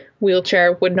Dan's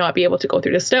wheelchair would not be able to go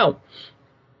through the snow.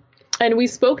 And we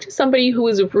spoke to somebody who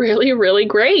was really, really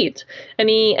great. And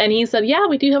he said, yeah,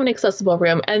 we do have an accessible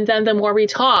room. And then the more we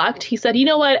talked, he said, you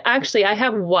know what, actually, I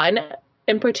have one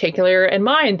in particular in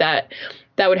mind that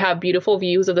would have beautiful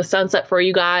views of the sunset for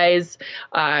you guys.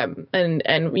 And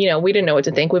we didn't know what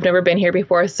to think. We've never been here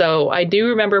before. So I do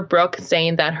remember Brooke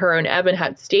saying that her and Evan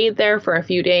had stayed there for a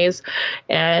few days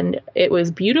and it was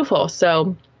beautiful.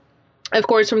 So of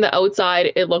course, from the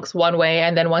outside, it looks one way.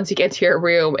 And then once you get to your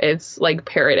room, it's like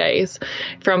paradise.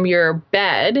 From your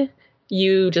bed,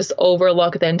 you just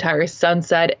overlook the entire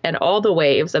sunset and all the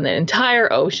waves and the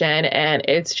entire ocean. And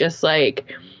it's just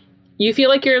like, you feel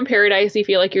like you're in paradise. You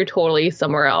feel like you're totally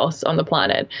somewhere else on the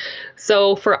planet.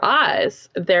 So for us,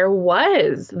 there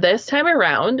was this time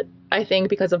around, I think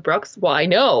because of Brooke's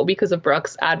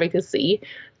advocacy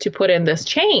to put in this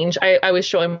change. I was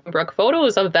showing Brooke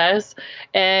photos of this,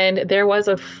 and there was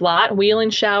a flat wheel-in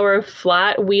shower,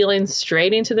 flat wheel-in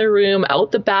straight into the room,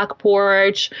 out the back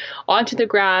porch, onto the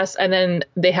grass, and then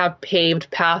they have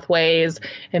paved pathways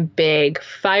and big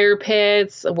fire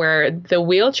pits where the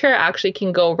wheelchair actually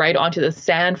can go right onto the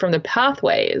sand from the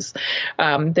pathways.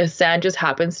 The sand just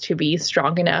happens to be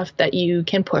strong enough that you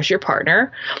can push your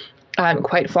partner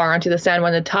quite far onto the sand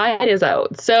when the tide is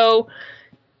out. So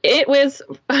it was,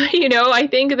 I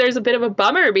think there's a bit of a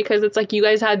bummer because it's like you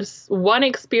guys had one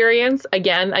experience.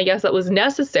 Again, I guess that was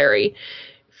necessary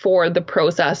for the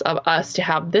process of us to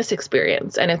have this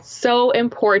experience. And it's so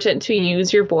important to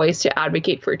use your voice to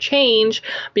advocate for change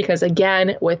because,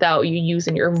 again, without you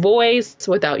using your voice,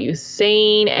 without you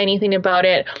saying anything about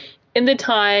it, in the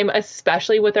time,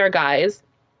 especially with our guys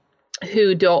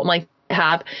who don't like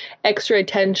have extra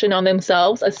attention on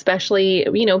themselves, especially,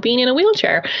 being in a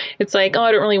wheelchair. It's like, oh,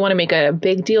 I don't really want to make a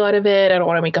big deal out of it. I don't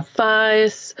want to make a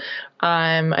fuss.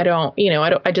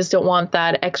 I just don't want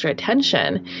that extra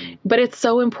attention. But it's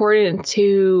so important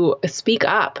to speak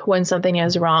up when something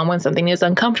is wrong, when something is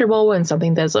uncomfortable, when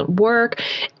something doesn't work.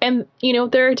 And,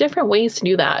 there are different ways to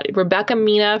do that. Rebecca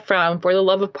Mina from For the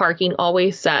Love of Parking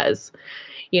always says,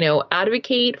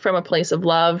 advocate from a place of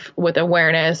love with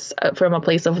awareness from a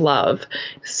place of love.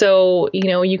 So,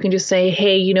 you can just say,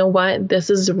 hey, you know what? This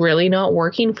is really not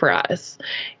working for us.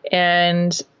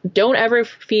 And don't ever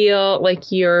feel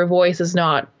like your voice is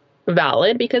not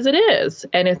valid because it is.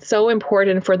 And it's so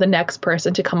important for the next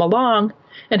person to come along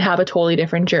and have a totally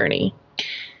different journey.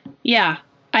 Yeah.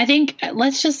 I think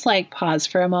let's just like pause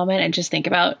for a moment and just think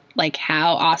about like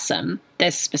how awesome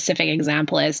this specific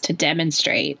example is to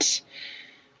demonstrate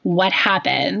what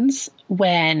happens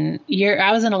when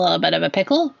I was in a little bit of a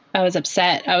pickle. I was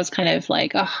upset. I was kind of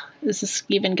like, oh, is this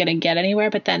even going to get anywhere?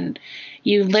 But then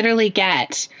you literally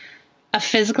get a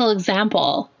physical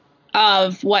example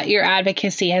of what your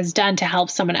advocacy has done to help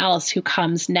someone else who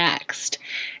comes next.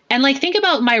 And like, think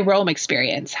about my Rome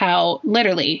experience, how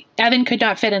literally Evan could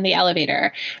not fit in the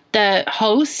elevator. The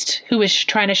host who was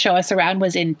trying to show us around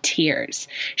was in tears.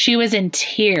 She was in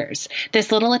tears. This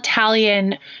little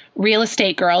Italian real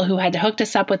estate girl who had hooked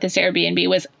us up with this Airbnb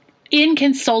was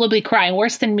inconsolably crying,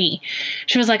 worse than me.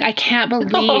 She was like, I can't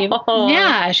believe,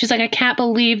 yeah. She's like, I can't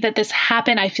believe that this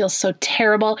happened. I feel so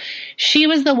terrible. She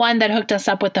was the one that hooked us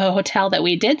up with the hotel that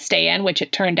we did stay in, which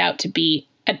it turned out to be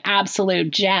an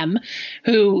absolute gem,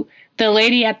 who the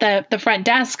lady at the front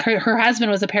desk, her husband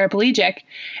was a paraplegic,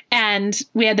 and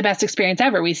we had the best experience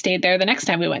ever. We stayed there the next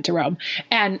time we went to Rome.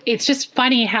 And it's just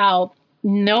funny how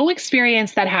no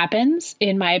experience that happens,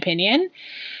 in my opinion,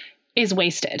 is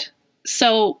wasted.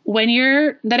 So when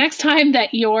the next time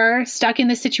that you're stuck in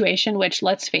this situation, which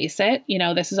let's face it,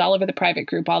 this is all over the private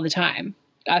group all the time,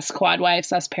 us quad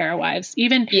wives, us para wives,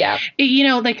 even,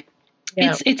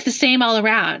 it's the same all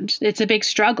around. It's a big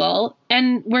struggle,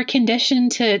 and we're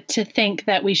conditioned to think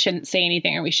that we shouldn't say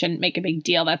anything or we shouldn't make a big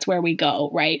deal. That's where we go,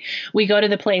 right? We go to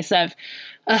the place of,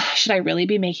 should I really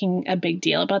be making a big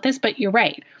deal about this? But you're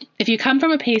right. If you come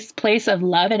from a place of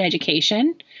love and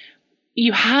education,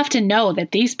 you have to know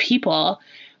that these people,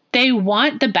 they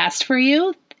want the best for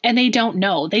you, and they don't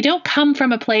know. They don't come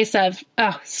from a place of,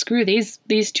 oh, screw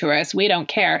these tourists, we don't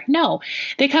care. No,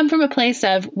 they come from a place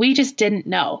of, we just didn't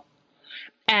know.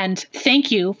 And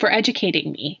thank you for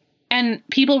educating me. And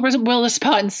people will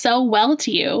respond so well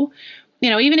to you,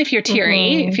 even if you're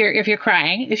teary, if you're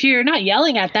crying, if you're not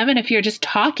yelling at them, and if you're just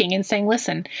talking and saying,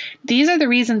 listen, these are the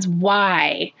reasons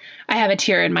why I have a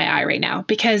tear in my eye right now,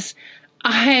 because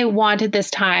I wanted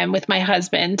this time with my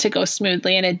husband to go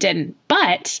smoothly and it didn't.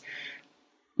 But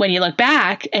when you look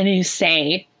back and you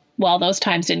say, well, those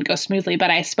times didn't go smoothly,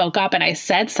 but I spoke up and I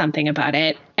said something about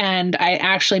it. And I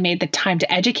actually made the time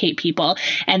to educate people.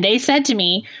 And they said to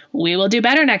me, we will do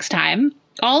better next time.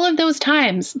 All of those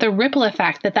times, the ripple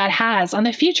effect that has on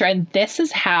the future. And this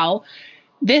is how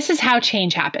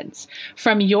change happens.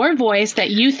 From your voice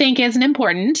that you think isn't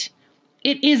important,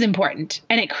 it is important.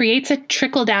 And it creates a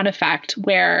trickle down effect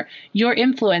where you're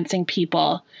influencing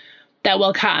people that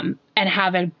will come and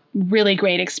have a really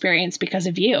great experience because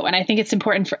of you. And I think it's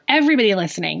important for everybody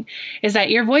listening is that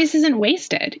your voice isn't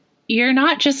wasted. You're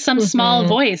not just some small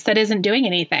voice that isn't doing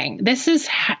anything. This is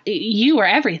you are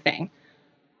everything.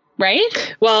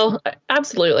 Right? Well,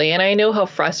 absolutely. And I know how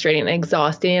frustrating and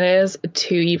exhausting it is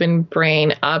to even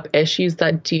bring up issues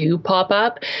that do pop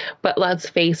up. But let's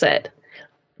face it,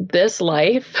 this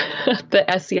life, the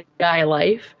SCI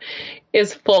life,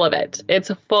 is full of it. It's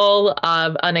full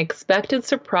of unexpected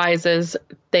surprises,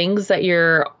 things that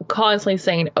you're constantly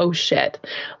saying, oh shit.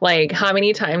 Like, how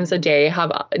many times a day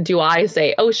do I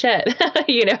say, oh shit,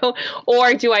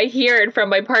 or do I hear it from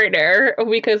my partner?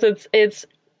 Because it's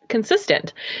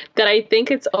consistent, that I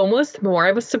think it's almost more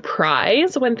of a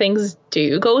surprise when things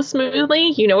do go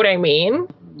smoothly. You know what I mean?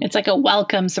 It's like a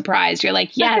welcome surprise. You're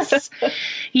like, yes,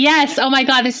 yes. Oh my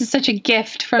God, this is such a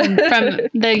gift from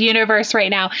the universe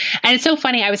right now. And it's so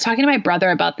funny. I was talking to my brother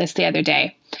about this the other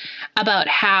day, about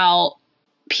how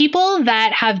people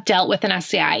that have dealt with an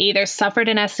SCI, either suffered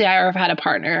an SCI or have had a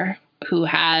partner who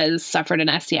has suffered an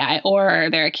SCI, or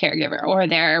they're a caregiver, or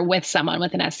they're with someone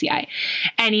with an SCI.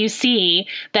 And you see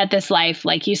that this life,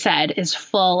 like you said, is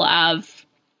full of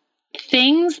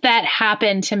things that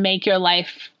happen to make your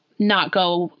life not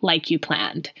go like you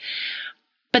planned.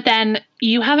 But then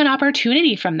you have an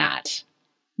opportunity from that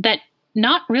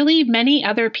not really many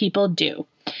other people do.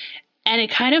 And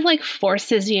it kind of like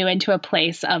forces you into a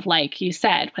place of, like you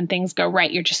said, when things go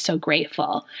right, you're just so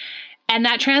grateful. And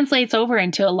that translates over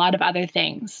into a lot of other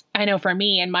things. I know for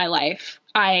me in my life,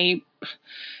 I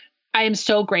am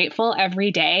so grateful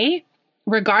every day,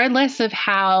 regardless of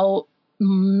how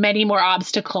many more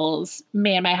obstacles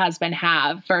me and my husband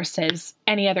have versus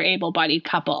any other able-bodied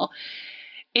couple.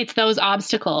 It's those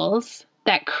obstacles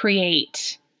that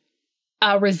create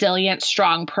a resilient,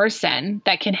 strong person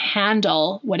that can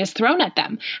handle what is thrown at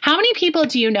them. How many people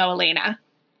do you know, Elena,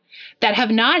 that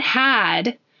have not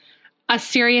had a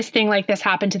serious thing like this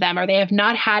happen to them, or they have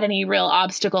not had any real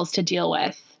obstacles to deal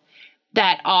with,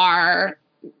 that are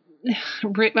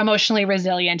emotionally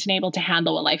resilient and able to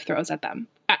handle what life throws at them.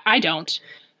 I don't.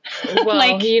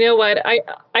 Well, you know what?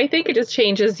 I think it just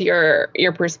changes your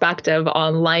perspective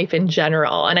on life in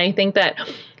general. And I think that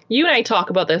you and I talk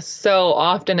about this so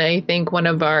often. I think one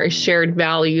of our shared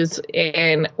values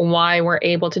in why we're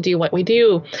able to do what we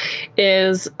do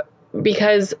is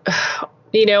because,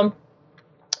 you know,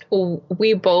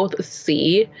 we both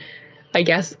see, I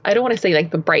guess, I don't want to say like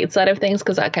the bright side of things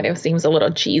because that kind of seems a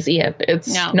little cheesy and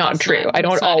it's not true. I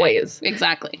don't always.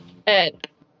 Exactly.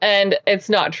 And it's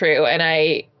not true.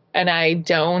 And I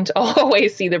don't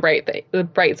always see the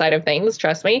bright side of things,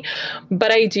 trust me.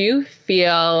 But I do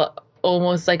feel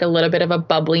almost like a little bit of a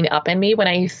bubbling up in me when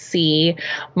I see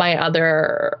my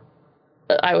other,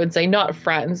 I would say not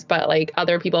friends, but like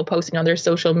other people posting on their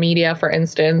social media, for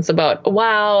instance, about,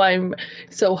 wow, I'm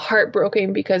so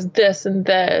heartbroken because this and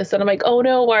this. And I'm like, oh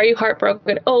no, why are you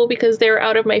heartbroken? Oh, because they're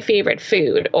out of my favorite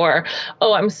food. Or,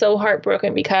 oh, I'm so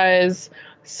heartbroken because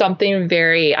something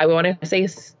very, I want to say,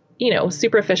 you know,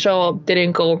 superficial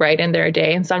didn't go right in their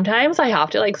day. And sometimes I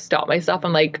have to like stop myself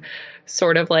and like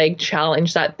sort of like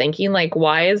challenge that thinking, like,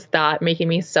 why is that making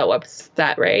me so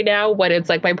upset right now when it's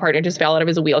like my partner just fell out of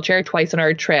his wheelchair twice on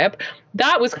our trip?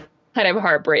 That was kind of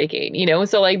heartbreaking, you know?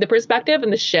 So like the perspective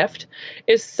and the shift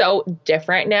is so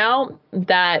different now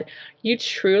that you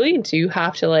truly do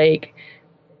have to like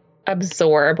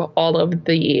absorb all of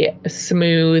the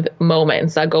smooth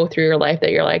moments that go through your life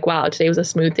that you're like, wow, today was a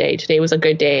smooth day. Today was a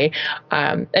good day.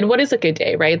 And what is a good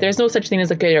day, right? There's no such thing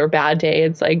as a good or bad day.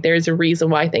 It's like, there's a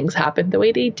reason why things happen the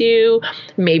way they do.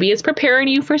 Maybe it's preparing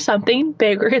you for something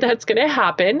bigger that's going to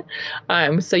happen.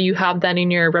 So you have that in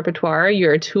your repertoire,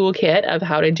 your toolkit of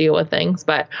how to deal with things.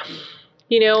 But,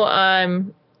 you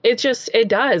know, it's that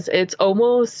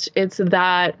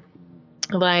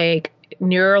like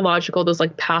neurological, those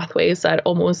like pathways that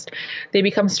almost, they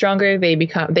become stronger, they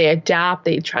adapt,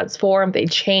 they transform, they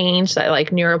change, that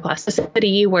like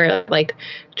neuroplasticity where like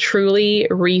truly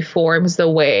reforms the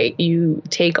way you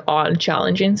take on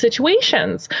challenging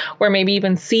situations, or maybe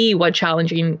even see what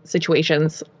challenging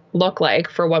situations look like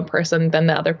for one person than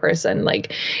the other person.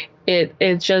 Like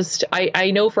it's just, I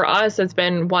know for us, it's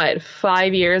been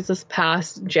 5 years this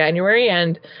past January,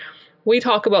 and we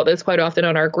talk about this quite often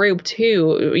on our group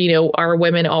too. You know, our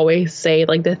women always say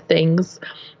like the things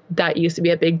that used to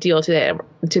be a big deal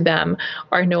to them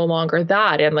are no longer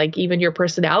that. And like even your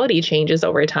personality changes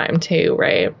over time too,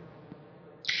 right?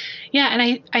 Yeah.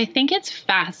 And I think it's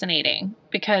fascinating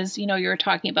because, you know, you're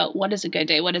talking about what is a good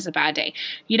day? What is a bad day?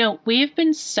 You know, we've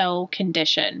been so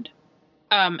conditioned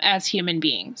as human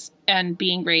beings and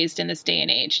being raised in this day and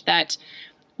age that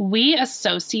we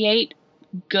associate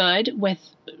good with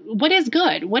what is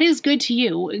good. What is good to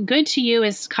you? Good to you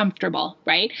is comfortable,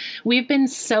 right? We've been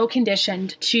so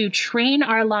conditioned to train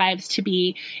our lives to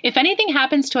be, if anything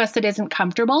happens to us that isn't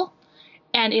comfortable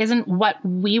and isn't what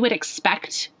we would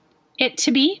expect it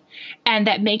to be, and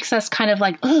that makes us kind of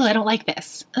like, oh, I don't like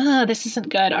this. Oh, this isn't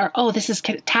good. Or, oh, this is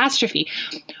catastrophe.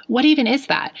 What even is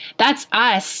that? That's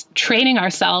us training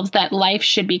ourselves that life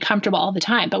should be comfortable all the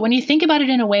time. But when you think about it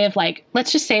in a way of like,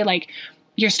 let's just say like,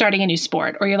 you're starting a new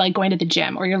sport, or you're like going to the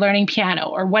gym, or you're learning piano,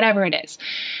 or whatever it is.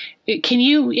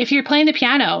 If you're playing the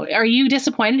piano, are you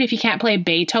disappointed if you can't play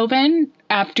Beethoven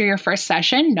after your first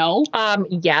session? No.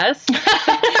 Yes.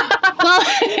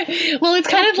 Well, it's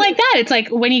kind of like that. It's like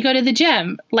when you go to the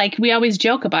gym, like we always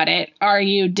joke about it. Are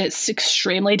you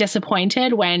extremely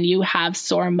disappointed when you have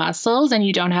sore muscles and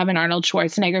you don't have an Arnold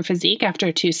Schwarzenegger physique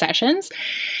after 2 sessions?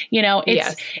 You know,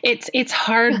 it's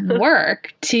hard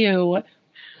work to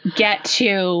get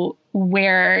to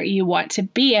where you want to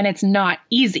be, and it's not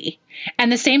easy.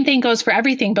 And the same thing goes for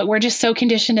everything, but we're just so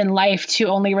conditioned in life to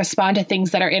only respond to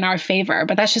things that are in our favor.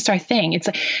 But that's just our thing. It's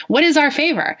like, what is our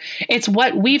favor? It's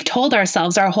what we've told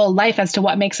ourselves our whole life as to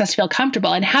what makes us feel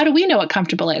comfortable. And how do we know what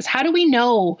comfortable is? How do we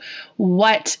know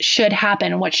what should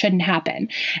happen and what shouldn't happen?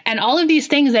 And all of these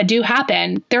things that do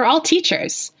happen, they're all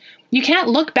teachers. You can't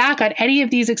look back at any of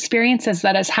these experiences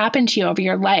that has happened to you over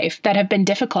your life that have been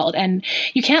difficult, and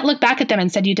you can't look back at them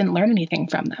and said you didn't learn anything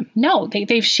from them. No,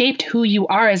 they've shaped who you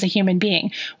are as a human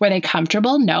being. Were they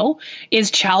comfortable? No.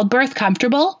 Is childbirth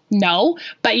comfortable? No.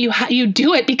 But you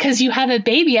do it because you have a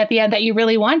baby at the end that you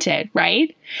really wanted,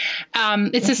 right?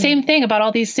 It's the same thing about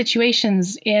all these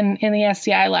situations in the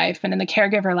SCI life and in the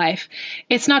caregiver life.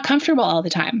 It's not comfortable all the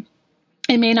time.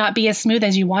 It may not be as smooth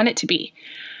as you want it to be.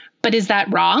 But is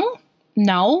that wrong?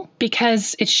 No,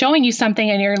 because it's showing you something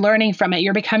and you're learning from it.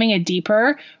 You're becoming a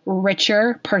deeper,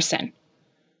 richer person.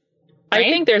 I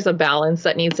think there's a balance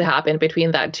that needs to happen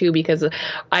between that too, because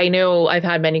I know I've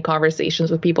had many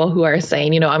conversations with people who are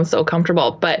saying, I'm so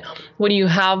comfortable. But when you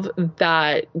have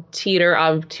that teeter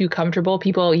of too comfortable,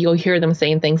 people, you'll hear them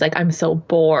saying things like, I'm so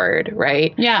bored,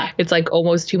 right? Yeah. It's like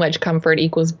almost too much comfort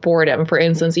equals boredom. For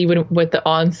instance, even with the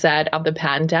onset of the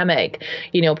pandemic,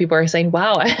 people are saying,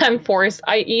 wow, I'm forced.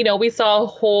 We saw a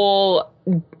whole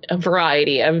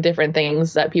variety of different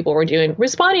things that people were doing,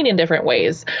 responding in different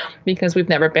ways, because we've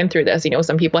never been through this.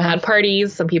 Some people had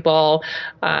parties, some people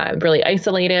really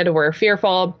isolated, were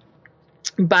fearful.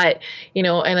 But,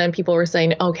 and then people were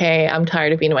saying, okay, I'm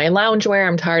tired of being in my loungewear.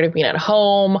 I'm tired of being at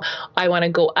home. I want to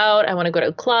go out. I want to go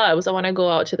to clubs. I want to go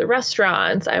out to the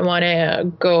restaurants. I want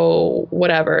to go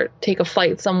whatever, take a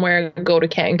flight somewhere, go to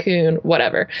Cancun,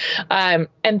 whatever. And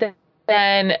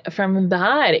then from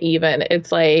that, even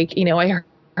it's like, I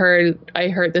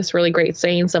heard this really great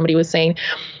saying somebody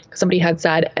had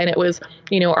said, and it was,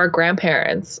 our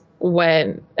grandparents,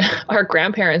 when our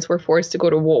grandparents were forced to go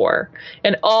to war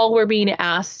and all we're being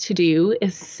asked to do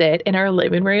is sit in our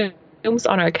living rooms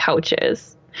on our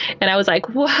couches. And I was like,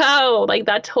 wow, like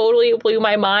that totally blew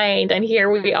my mind. And here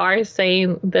we are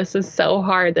saying, this is so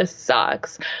hard. This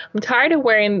sucks. I'm tired of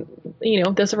wearing,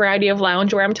 this variety of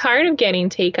loungewear. I'm tired of getting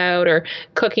takeout or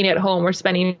cooking at home or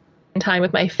spending time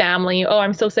with my family. Oh,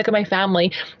 I'm so sick of my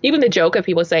family. Even the joke of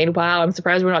people saying, wow, I'm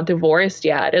surprised we're not divorced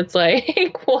yet. It's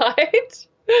like, what?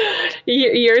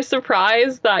 You're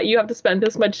surprised that you have to spend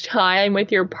this much time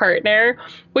with your partner,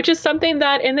 which is something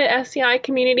that in the SCI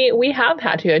community, we have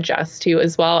had to adjust to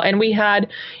as well. And we had,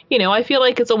 I feel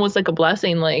like it's almost like a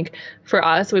blessing. Like for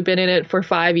us, we've been in it for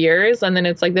 5 years and then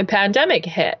it's like the pandemic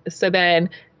hit. So then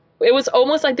it was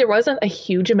almost like there wasn't a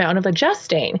huge amount of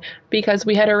adjusting because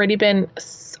we had already been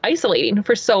isolating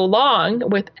for so long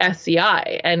with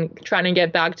SCI and trying to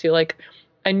get back to like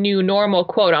a new normal,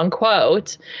 quote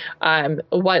unquote,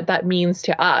 what that means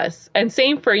to us. And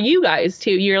same for you guys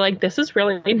too. You're like, this is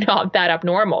really not that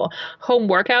abnormal. Home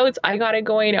workouts, I got it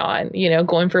going on,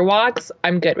 going for walks,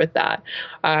 I'm good with that.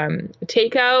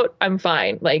 Takeout, I'm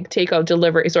fine. Like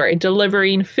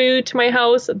delivering food to my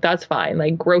house, that's fine.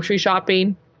 Like grocery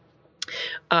shopping,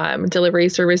 delivery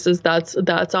services, that's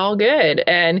all good.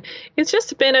 And it's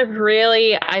just been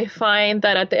I find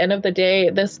that at the end of the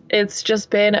day, it's just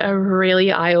been a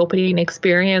really eye-opening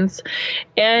experience.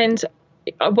 And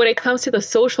when it comes to the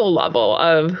social level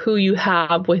of who you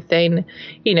have within,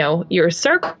 your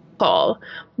circle,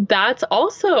 that's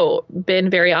also been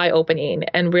very eye-opening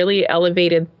and really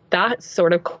elevated that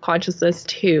sort of consciousness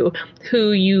to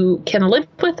who you can live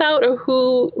without or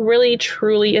who really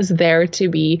truly is there to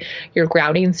be your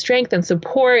grounding strength and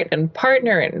support and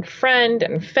partner and friend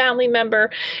and family member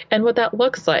and what that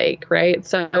looks like, right?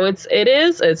 So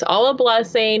it's all a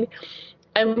blessing.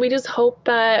 And we just hope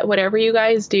that whatever you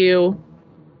guys do,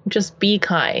 just be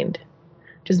kind.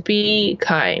 Just be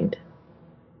kind.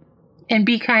 And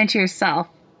be kind to yourself.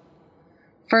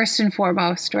 First and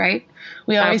foremost, right?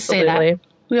 We always say that.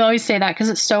 We always say that because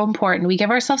it's so important. We give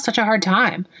ourselves such a hard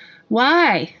time.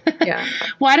 Why? Yeah.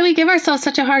 Why do we give ourselves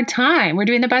such a hard time? We're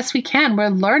doing the best we can. We're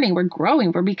learning. We're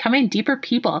growing. We're becoming deeper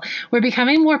people. We're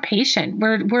becoming more patient.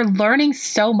 We're learning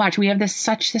so much. We have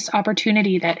this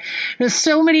opportunity that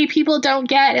so many people don't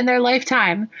get in their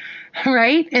lifetime.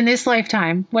 Right? In this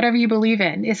lifetime, whatever you believe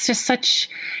in. It's just such,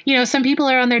 some people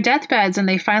are on their deathbeds and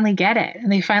they finally get it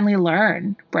and they finally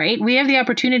learn, right? We have the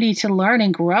opportunity to learn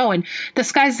and grow, and the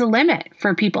sky's the limit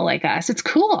for people like us. It's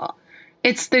cool.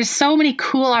 There's so many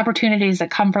cool opportunities that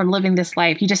come from living this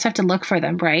life. You just have to look for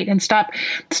them, right? And stop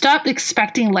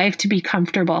expecting life to be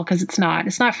comfortable, because it's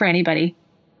not for anybody.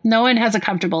 No one has a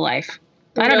comfortable life.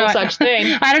 I don't know such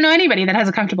thing. I don't know anybody that has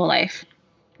a comfortable life.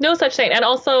 No such thing. And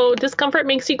also, discomfort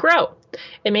makes you grow.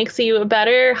 It makes you a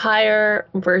better, higher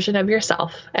version of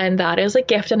yourself. And that is a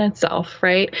gift in itself,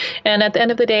 right? And at the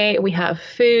end of the day, we have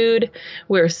food.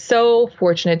 We're so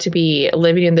fortunate to be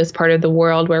living in this part of the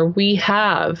world where we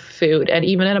have food and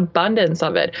even an abundance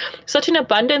of it. Such an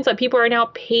abundance that people are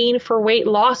now paying for weight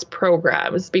loss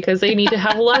programs because they need to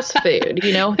have less food.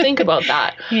 Think about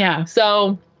that. Yeah.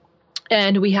 So...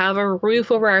 And we have a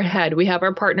roof over our head. We have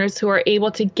our partners who are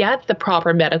able to get the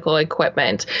proper medical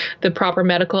equipment, the proper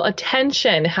medical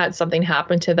attention had something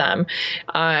happen to them.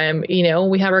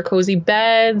 We have our cozy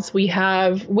beds. We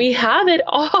have it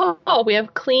all. We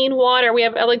have clean water. We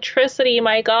have electricity.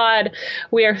 My God,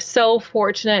 we are so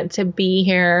fortunate to be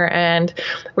here. And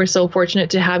we're so fortunate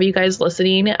to have you guys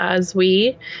listening as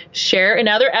we share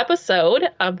another episode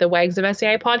of the Wags of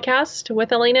SCI podcast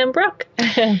with Elena and Brooke.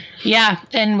 Yeah.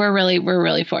 And we're really we're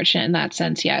really fortunate in that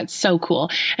sense. Yeah, it's so cool.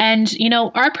 And you know,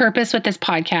 our purpose with this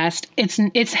podcast,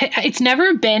 it's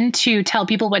never been to tell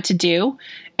people what to do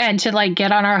and to like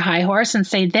get on our high horse and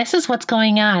say, this is what's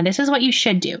going on, this is what you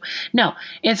should do. No,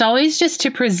 it's always just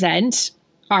to present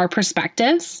our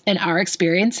perspectives and our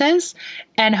experiences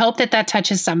and hope that that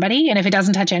touches somebody. And if it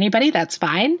doesn't touch anybody, that's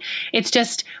fine. It's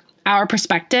just our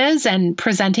perspectives and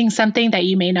presenting something that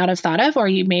you may not have thought of, or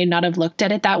you may not have looked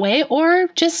at it that way, or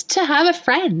just to have a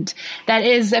friend that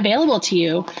is available to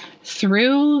you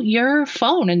through your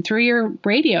phone and through your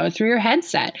radio, through your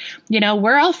headset. You know,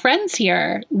 we're all friends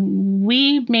here.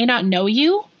 We may not know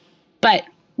you, but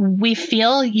we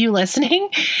feel you listening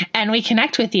and we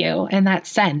connect with you in that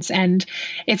sense. And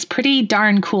it's pretty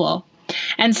darn cool.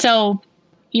 And so,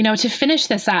 you know, to finish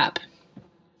this up,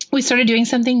 we started doing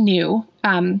something new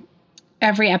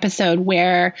every episode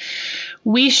where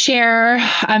we share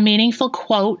a meaningful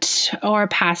quote or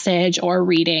passage or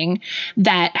reading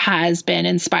that has been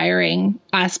inspiring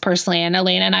us personally. And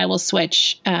Elena and I will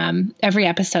switch every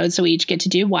episode, so we each get to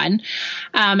do one.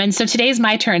 And so today's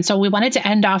my turn. So we wanted to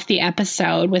end off the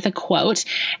episode with a quote,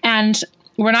 and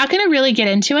we're not going to really get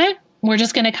into it. We're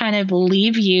just going to kind of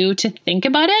leave you to think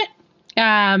about it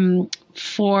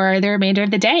for the remainder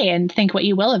of the day and think what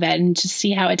you will of it and just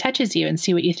see how it touches you and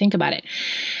see what you think about it.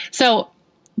 So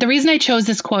the reason I chose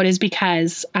this quote is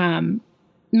because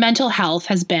mental health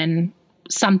has been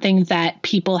something that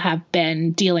people have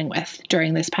been dealing with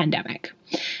during this pandemic.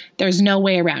 There's no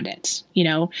way around it. You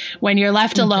know, when you're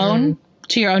left alone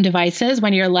to your own devices,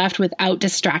 when you're left without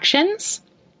distractions,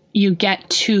 you get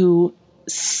to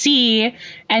see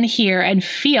and hear and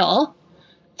feel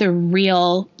the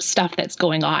real stuff that's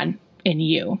going on in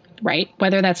you, right?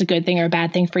 Whether that's a good thing or a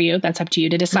bad thing for you, that's up to you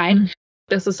to decide.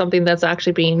 This is something that's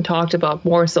actually being talked about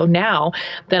more so now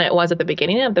than it was at the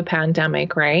beginning of the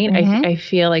pandemic, right? I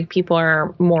feel like people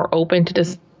are more open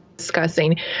to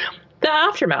discussing the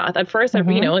aftermath. At first,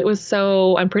 you know, it was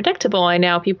so unpredictable, and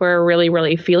now people are really,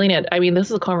 really feeling it. I mean, this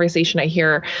is a conversation I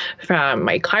hear from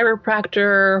my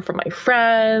chiropractor, from my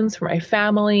friends, from my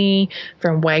family,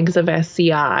 from WEGs of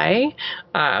SCI,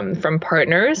 from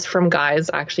partners, from guys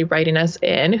actually writing us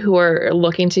in who are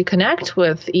looking to connect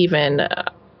with even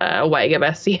a WEG of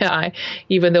SCI,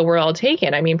 even though we're all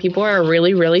taken. I mean, people are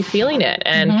really, really feeling it.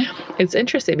 And it's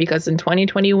interesting because in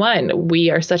 2021, we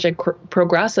are such a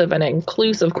progressive and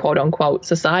inclusive, quote unquote,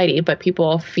 society, but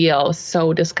people feel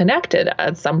so disconnected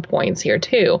at some points here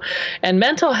too. And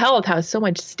mental health has so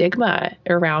much stigma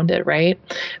around it, right?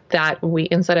 That we,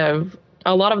 instead of,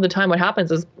 a lot of the time what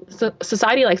happens is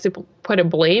society likes to put a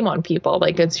blame on people,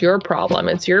 like it's your problem,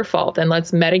 it's your fault, and let's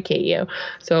medicate you.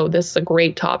 So this is a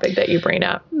great topic that you bring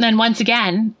up. And once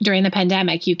again, during the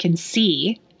pandemic, you can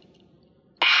see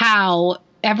how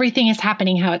everything is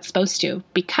happening how it's supposed to,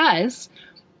 because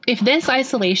if this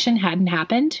isolation hadn't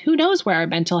happened, who knows where our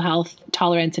mental health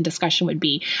tolerance and discussion would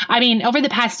be. I mean, over the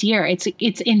past year, it's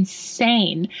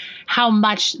insane how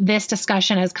much this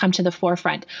discussion has come to the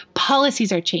forefront.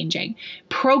 Policies are changing.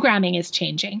 Programming is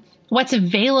changing. What's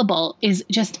available is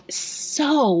just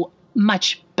so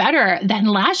much better than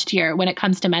last year when it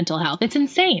comes to mental health. It's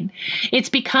insane. It's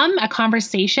become a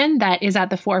conversation that is at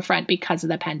the forefront because of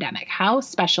the pandemic. How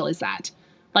special is that?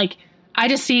 Like, I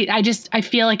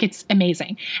feel like it's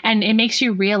amazing. And it makes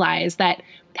you realize that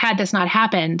had this not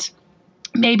happened,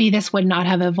 maybe this would not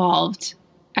have evolved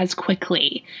as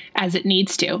quickly as it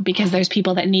needs to, because there's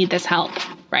people that need this help,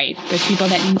 right? There's people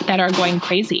that are going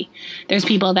crazy. There's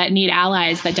people that need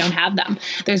allies that don't have them.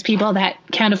 There's people that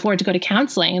can't afford to go to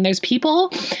counseling. And there's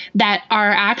people that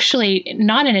are actually,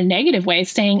 not in a negative way,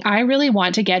 saying, I really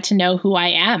want to get to know who I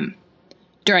am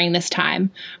during this time.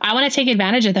 I want to take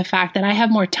advantage of the fact that I have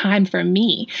more time for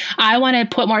me. I want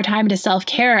to put more time into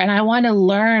self-care, and I want to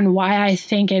learn why I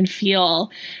think and feel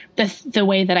the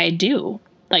way that I do,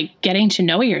 like getting to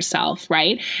know yourself,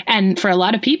 right? And for a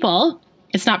lot of people,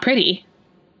 it's not pretty,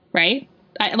 right?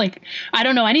 I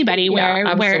don't know anybody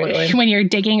where when you're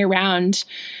digging around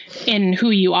in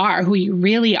who you are, who you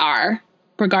really are,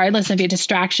 regardless of your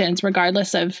distractions,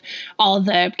 regardless of all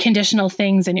the conditional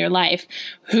things in your life,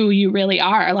 who you really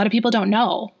are. A lot of people don't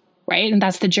know, right? And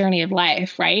that's the journey of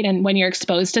life, right? And when you're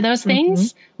exposed to those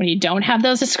things, when you don't have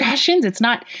those distractions, it's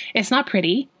not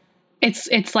pretty.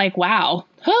 It's like, wow,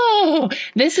 oh,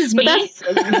 this is me.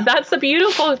 That's the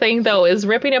beautiful thing, though, is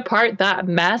ripping apart that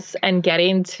mess and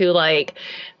getting to like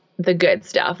the good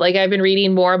stuff. Like I've been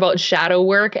reading more about shadow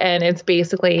work, and it's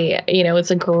basically, you know,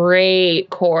 it's a great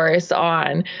course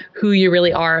on who you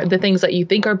really are. The things that you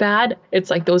think are bad, it's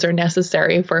like those are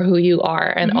necessary for who you are,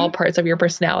 and all parts of your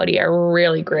personality are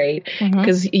really great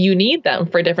because you need them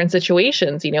for different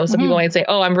situations. You know, some people might say,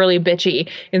 oh, I'm really bitchy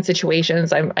in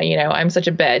situations. I'm such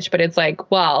a bitch, but it's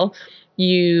like, well,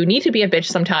 you need to be a bitch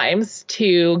sometimes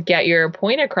to get your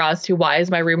point across to why is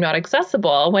my room not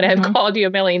accessible when I've called you a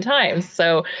million times.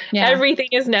 So everything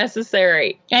is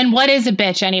necessary. And what is a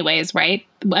bitch anyways, right?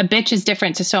 A bitch is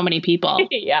different to so many people.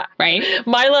 Yeah. Right.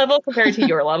 My level compared to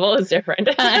your level is different.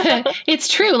 It's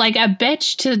true. Like a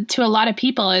bitch to a lot of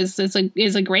people is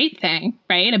a great thing,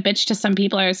 right? A bitch to some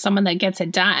people is someone that gets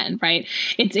it done, right?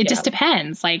 It just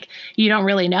depends. Like you don't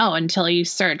really know until you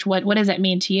search what does that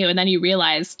mean to you? And then you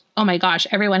realize, oh my gosh,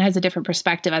 everyone has a different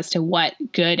perspective as to what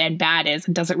good and bad is,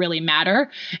 and does it really matter?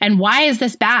 And why is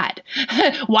this bad?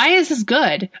 Why is this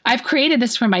good? I've created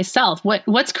this for myself.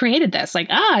 What's created this? Like,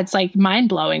 it's like mind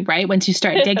blowing, right? Once you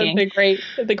start digging.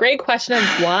 the great question of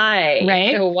why,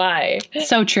 right? Why?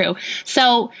 So true.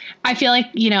 So I feel like,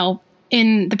 you know,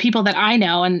 in the people that I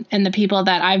know and the people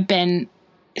that I've been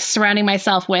surrounding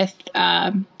myself with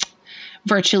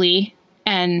virtually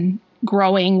and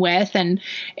growing with, and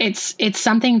it's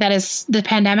something that is, the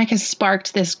pandemic has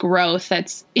sparked this growth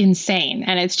that's insane,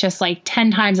 and it's just like 10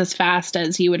 times as fast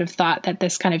as you would have thought that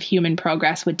this kind of human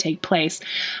progress would take place.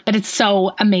 But it's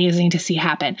so amazing to see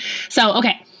happen. So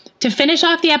okay, to finish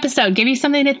off the episode, give you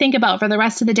something to think about for the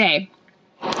rest of the day,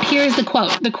 here's the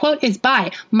quote. The quote is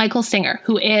by Michael Singer,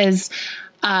 who is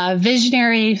a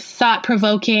visionary,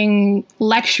 thought-provoking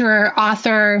lecturer,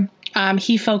 author.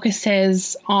 He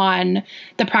focuses on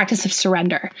the practice of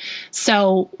surrender.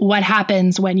 So what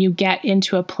happens when you get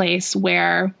into a place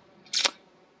where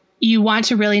you want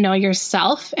to really know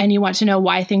yourself, and you want to know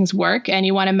why things work, and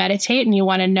you want to meditate, and you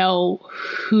want to know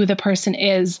who the person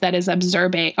is that is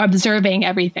observing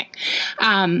everything.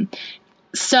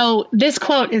 So this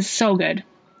quote is so good.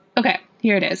 Okay,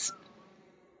 here it is.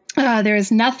 There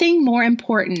is nothing more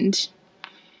important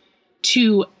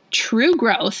to true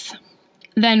growth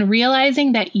than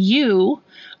realizing that you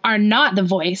are not the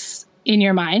voice in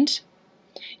your mind.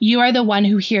 You are the one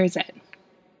who hears it.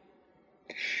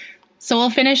 So we'll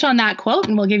finish on that quote,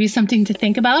 and we'll give you something to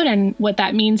think about and what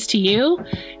that means to you.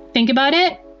 Think about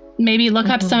it. Maybe look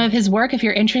up some of his work if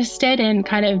you're interested in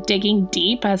kind of digging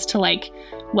deep as to like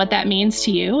what that means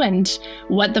to you and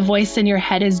what the voice in your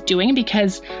head is doing,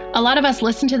 because a lot of us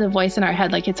listen to the voice in our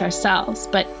head like it's ourselves.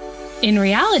 But in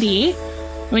reality,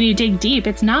 when you dig deep,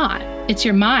 it's not. It's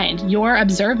your mind. You're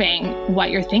observing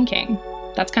what you're thinking.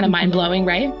 That's kind of mind-blowing,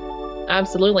 right?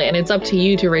 Absolutely. And it's up to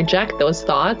you to reject those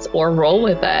thoughts or roll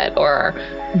with it or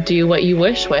do what you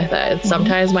wish with it.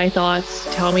 Sometimes my thoughts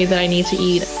tell me that I need to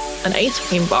eat an ice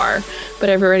cream bar,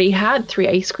 but I've already had 3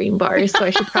 ice cream bars, so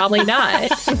I should probably not.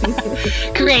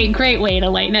 Great way to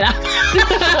lighten it up.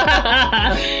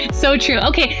 So true.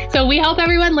 Okay, so we hope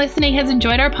everyone listening has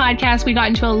enjoyed our podcast. We got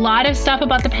into a lot of stuff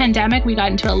about the pandemic. We got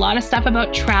into a lot of stuff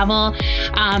about travel.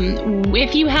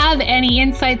 If you have any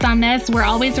insights on this, we're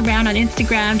always around on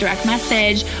Instagram, direct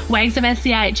message,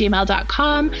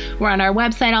 wagsofsci@gmail.com. We're on our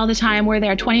website all the time. We're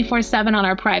there 24/7 on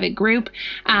our private group.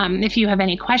 If you have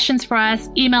any questions for us,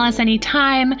 email us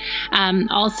anytime.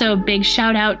 Also, big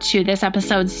shout out to this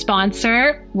episode's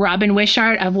sponsor, Robin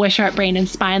Wishart of Wishart Brain and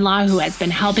Spine Law, who has been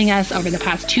helping us over the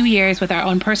past 2 years with our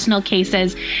own personal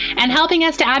cases and helping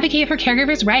us to advocate for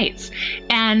caregivers' rights.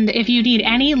 And if you need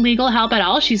any legal help at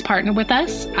all, she's partnered with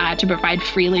us to provide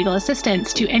free legal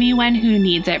assistance to anyone who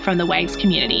needs it from the WAGS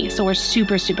community. So we're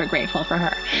super, super grateful for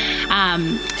her.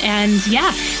 And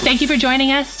yeah, thank you for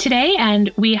joining us today.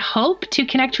 And we hope to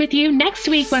connect with you next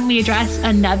week when we address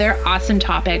another awesome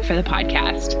topic for the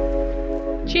podcast.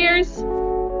 Cheers.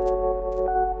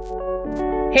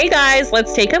 Hey guys,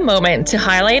 let's take a moment to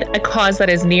highlight a cause that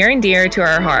is near and dear to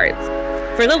our hearts.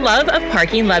 For the Love of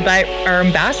Parking, led by our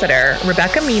ambassador,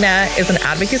 Rebecca Mina, is an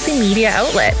advocacy media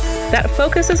outlet that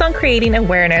focuses on creating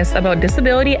awareness about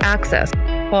disability access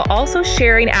while also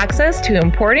sharing access to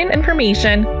important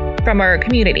information from our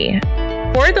community.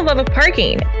 For the Love of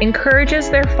Parking encourages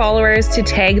their followers to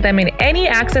tag them in any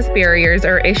access barriers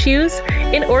or issues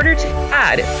in order to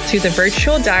add to the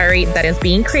virtual diary that is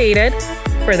being created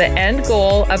for the end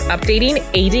goal of updating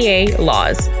ADA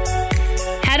laws.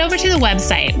 head over to the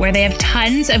website where they have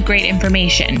tons of great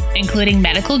information, including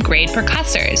medical grade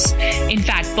percussors. In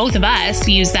fact, both of us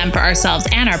use them for ourselves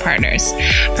and our partners.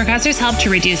 Percussors help to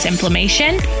reduce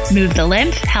inflammation, move the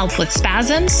lymph, help with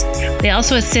spasms. They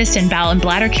also assist in bowel and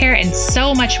bladder care and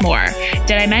so much more.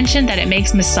 Did I mention that it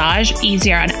makes massage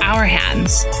easier on our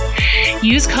hands?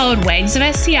 Use code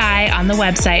WAGSOFSCI on the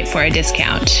website for a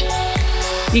discount.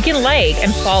 You can like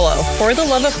and follow For the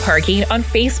Love of Parking on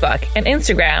Facebook and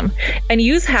Instagram, and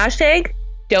use hashtag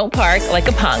Don't Park Like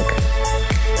a Punk.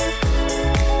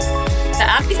 The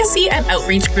advocacy and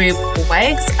outreach group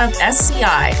WAGS of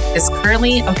SCI is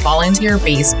currently a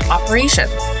volunteer-based operation.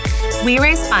 We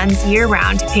raise funds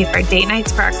year-round to pay for date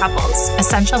nights for our couples,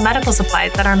 essential medical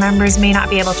supplies that our members may not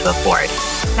be able to afford,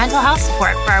 mental health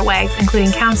support for our WAGs,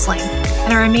 including counseling,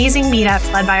 and our amazing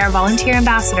meetups led by our volunteer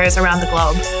ambassadors around the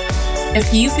globe.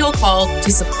 If you feel called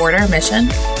to support our mission,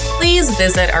 please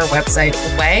visit our website,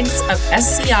 wagsofsci.com,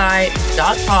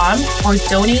 or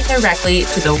donate directly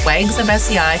to the WAGS of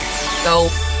SCI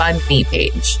GoFundMe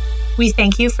page. We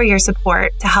thank you for your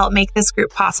support to help make this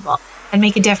group possible and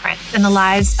make a difference in the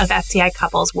lives of SCI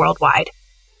couples worldwide.